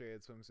Sports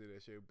Illustrated swimsuit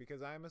issue,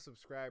 because I'm a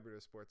subscriber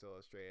to Sports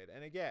Illustrated,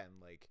 and again,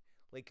 like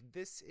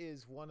this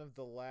is one of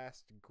the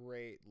last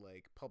great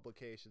like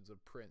publications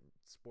of print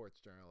sports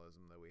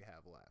journalism that we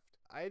have left.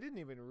 I didn't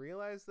even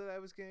realize that I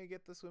was gonna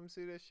get the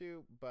swimsuit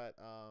issue, but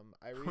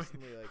I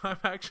recently I'm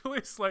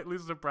actually slightly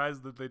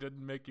surprised that they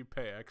didn't make you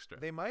pay extra.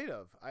 They might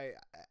have.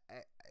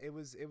 It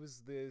was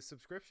the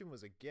subscription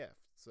was a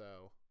gift,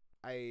 so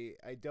I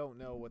don't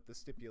know what the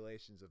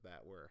stipulations of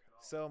that were.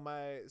 So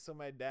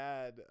my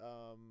dad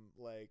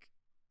like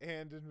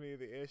handed me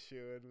the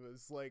issue and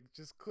was like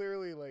just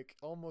clearly like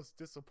almost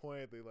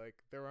disappointedly like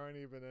there aren't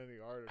even any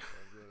articles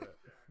in it.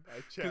 I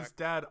checked. Because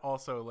Dad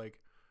also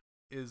like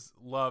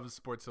loves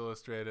Sports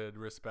Illustrated,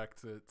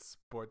 respects it,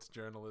 sports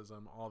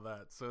journalism, all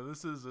that. So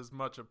this is as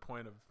much a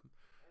point of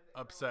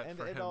upset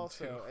for him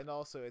too. And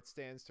also it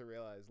stands to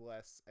realize,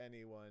 lest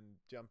anyone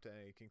jump to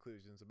any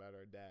conclusions about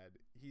our dad,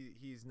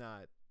 he's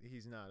not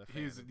a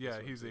fan.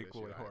 He's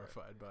equally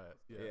horrified by it.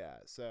 Yeah.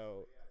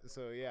 So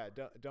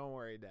don't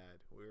worry,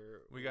 Dad.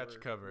 We got you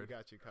covered. We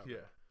got you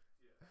covered.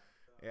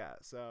 Yeah.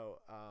 So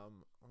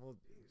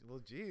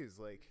well geez,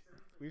 like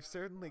we've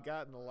certainly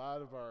gotten a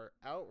lot of our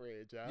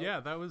outrage out. Yeah,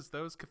 that was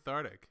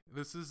cathartic.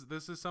 This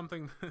is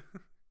something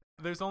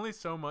there's only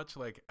so much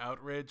like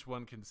outrage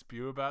one can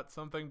spew about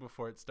something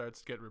before it starts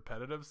to get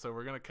repetitive, so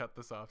we're going to cut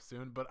this off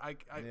soon, but I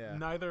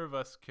neither of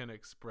us can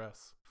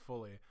express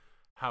fully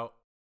how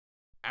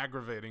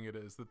aggravating it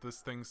is that this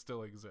thing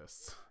still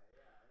exists.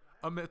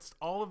 Amidst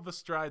all of the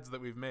strides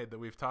that we've made, that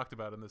we've talked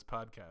about in this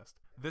podcast,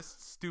 this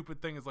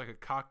stupid thing is like a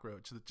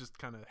cockroach that just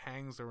kind of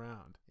hangs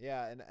around.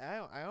 Yeah, and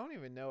I don't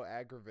even know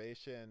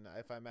aggravation,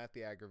 if I'm at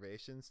the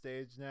aggravation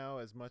stage now,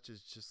 as much as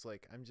just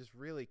like I'm just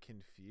really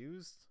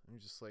confused. I'm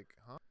just like,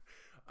 huh?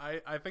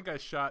 I think I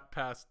shot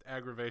past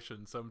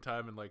aggravation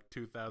sometime in like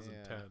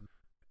 2010.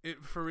 Yeah.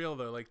 For real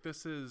though, like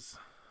this is...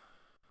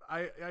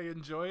 I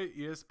enjoy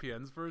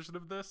ESPN's version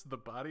of this, the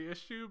body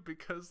issue,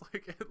 because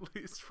like at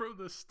least from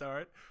the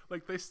start,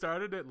 like they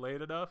started it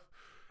late enough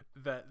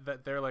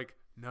that they're like,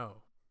 no,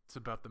 it's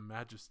about the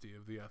majesty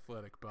of the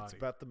athletic body. It's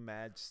about the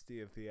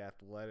majesty of the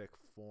athletic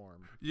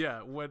form.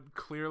 Yeah, when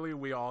clearly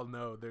we all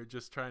know they're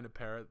just trying to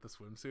parrot the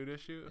swimsuit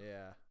issue.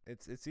 Yeah,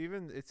 it's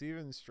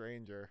even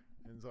stranger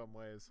in some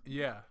ways.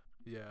 Yeah.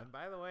 And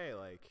by the way,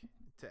 like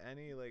to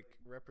any like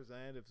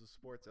representatives of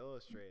Sports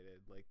Illustrated,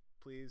 like,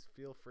 please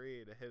feel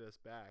free to hit us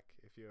back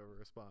if you have a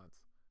response.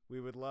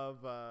 We would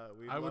love.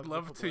 I would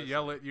love to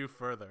yell at you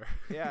further.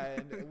 Yeah,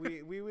 and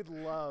we would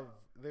love.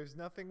 There's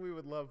nothing we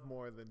would love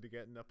more than to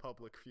get in a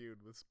public feud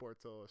with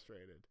Sports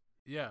Illustrated.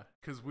 Yeah,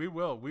 because we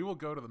will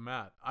go to the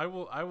mat. I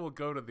will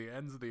go to the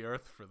ends of the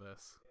earth for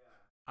this.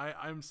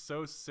 I'm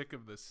so sick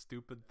of this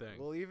stupid thing.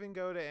 We'll even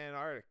go to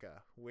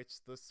Antarctica,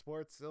 which the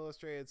Sports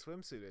Illustrated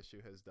swimsuit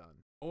issue has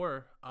done.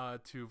 Or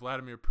to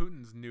Vladimir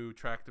Putin's new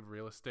tract of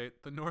real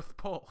estate, the North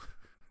Pole.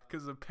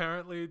 Because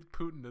apparently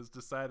Putin has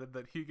decided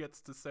that he gets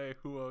to say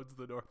who owns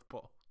the North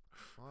Pole.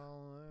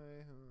 Well,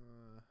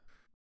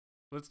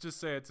 let's just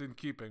say it's in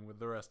keeping with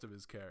the rest of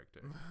his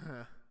character.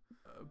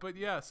 But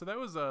yeah, so that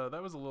was a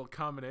little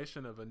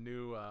combination of a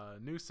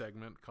new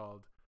segment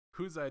called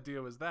 "Whose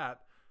Idea Was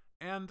That?"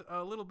 and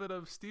a little bit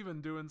of Steven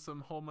doing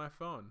some "Hold My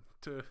Phone"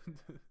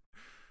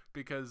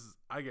 because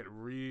I get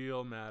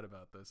real mad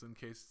about this. In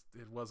case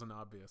it wasn't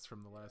obvious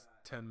from the last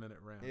 10-minute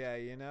rant. Yeah,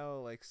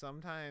 like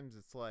sometimes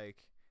it's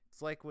like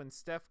when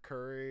Steph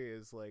Curry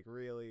is like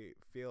really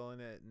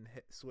feeling it and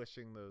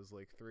swishing those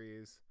like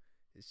threes.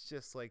 It's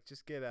just like,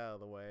 just get out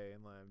of the way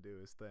and let him do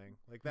his thing.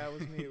 Like that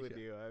was me with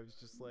you. I was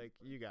just like,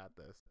 you got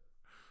this.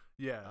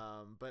 Yeah.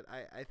 But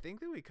I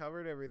think that we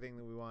covered everything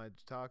that we wanted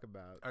to talk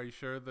about. Are you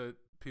sure that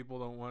people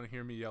don't want to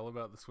hear me yell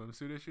about the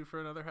swimsuit issue for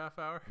another half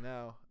hour?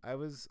 No,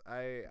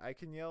 I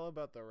can yell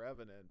about the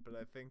Revenant, but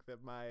I think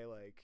that my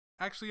like.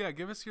 Actually, yeah,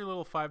 give us your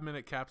little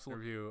 5-minute capsule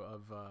review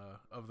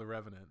of the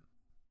Revenant.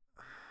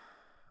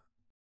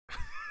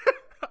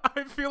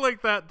 I feel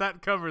like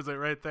that covers it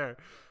right there.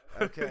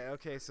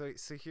 Okay. So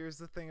here's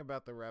the thing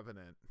about the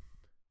Revenant.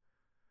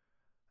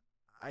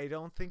 I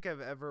don't think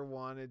I've ever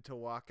wanted to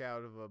walk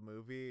out of a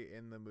movie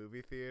in the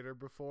movie theater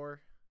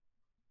before,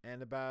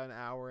 and about an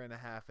hour and a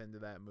half into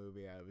that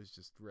movie, I was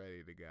just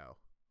ready to go.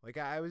 Like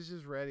I was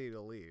just ready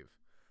to leave.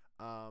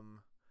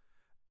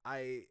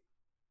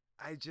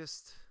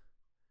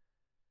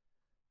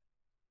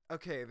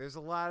 Okay, there's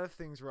a lot of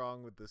things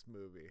wrong with this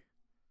movie.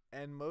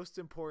 And most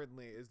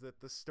importantly is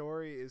that the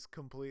story is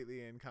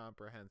completely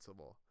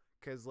incomprehensible.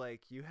 Because,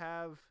 like, you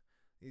have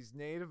these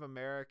Native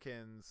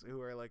Americans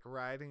who are, like,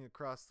 riding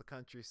across the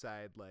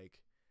countryside, like,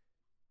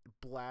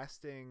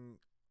 blasting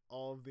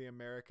all of the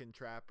American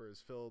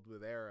trappers filled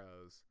with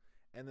arrows.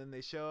 And then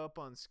they show up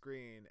on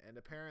screen, and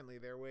apparently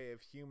their way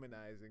of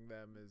humanizing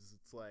them is,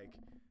 it's like,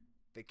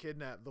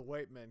 the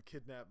white men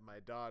kidnapped my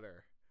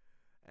daughter.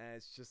 And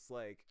it's just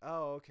like,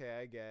 oh, okay,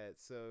 I get it.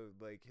 So,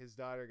 like, his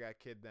daughter got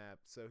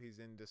kidnapped, so he's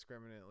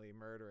indiscriminately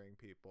murdering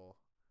people.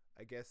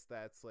 I guess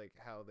that's, like,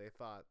 how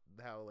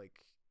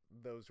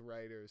those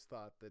writers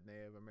thought that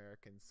Native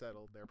Americans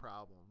settled their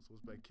problems,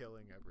 was by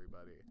killing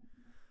everybody.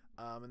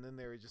 And then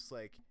they were just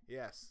like,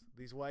 yes,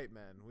 these white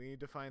men, we need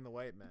to find the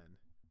white men,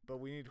 but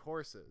we need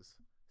horses.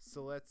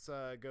 So let's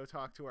go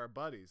talk to our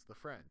buddies, the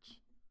French,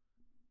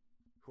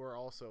 who are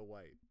also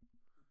white.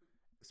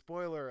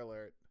 Spoiler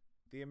alert.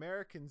 The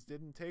Americans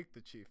didn't take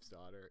the chief's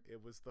daughter.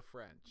 It was the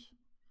French.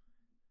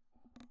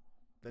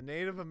 The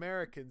Native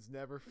Americans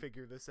never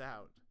figure this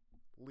out.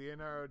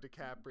 Leonardo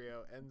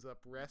DiCaprio ends up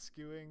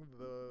rescuing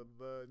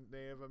the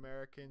Native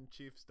American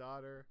chief's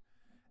daughter.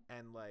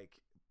 And, like,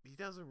 he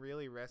doesn't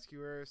really rescue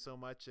her so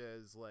much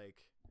as, like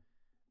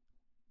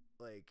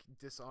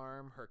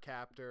disarm her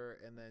captor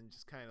and then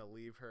just kind of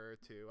leave her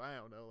to, I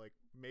don't know, like,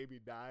 maybe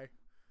die.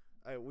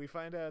 We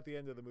find out at the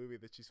end of the movie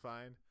that she's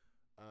fine.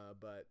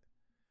 But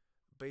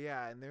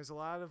yeah, and there's a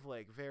lot of,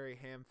 like, very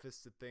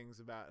ham-fisted things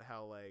about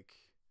how, like,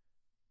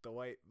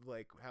 white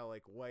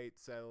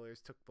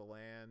settlers took the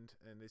land,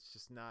 and it's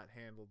just not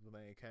handled with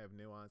any kind of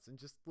nuance. And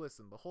just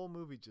listen, the whole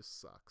movie just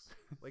sucks.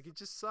 Like, it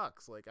just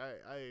sucks. Like,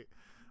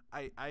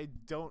 I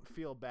don't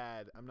feel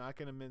bad. I'm not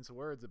gonna mince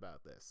words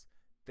about this.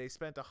 They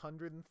spent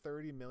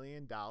 $130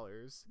 million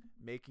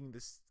making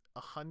this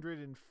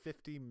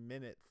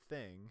 150-minute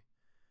thing,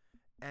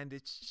 and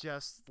it's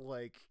just,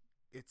 like,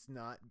 it's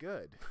not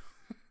good.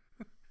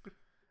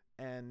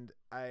 And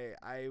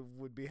I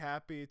would be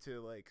happy to,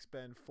 like,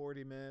 spend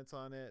 40 minutes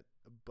on it,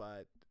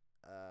 but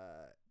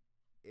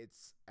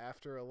it's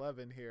after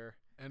 11 here.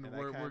 And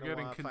we're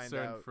getting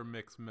concerned for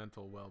Mick's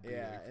mental well-being.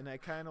 Yeah, and I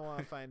kind of want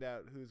to find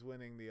out who's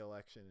winning the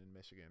election in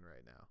Michigan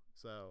right now.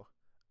 So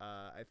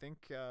I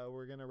think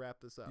we're going to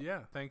wrap this up.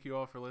 Yeah, thank you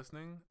all for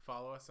listening.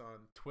 Follow us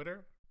on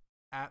Twitter,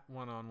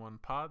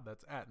 @1on1pod.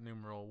 That's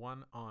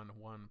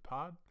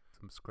 @1on1pod.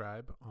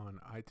 Subscribe on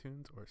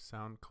iTunes or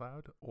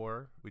SoundCloud,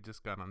 or we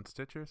just got on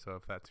Stitcher, so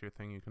if that's your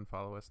thing, you can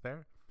follow us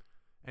there.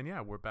 And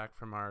yeah, we're back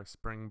from our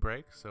spring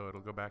break, so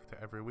it'll go back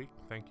to every week.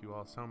 Thank you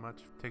all so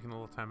much for taking a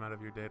little time out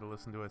of your day to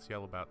listen to us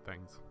yell about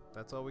things.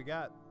 That's all we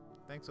got.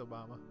 Thanks,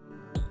 Obama.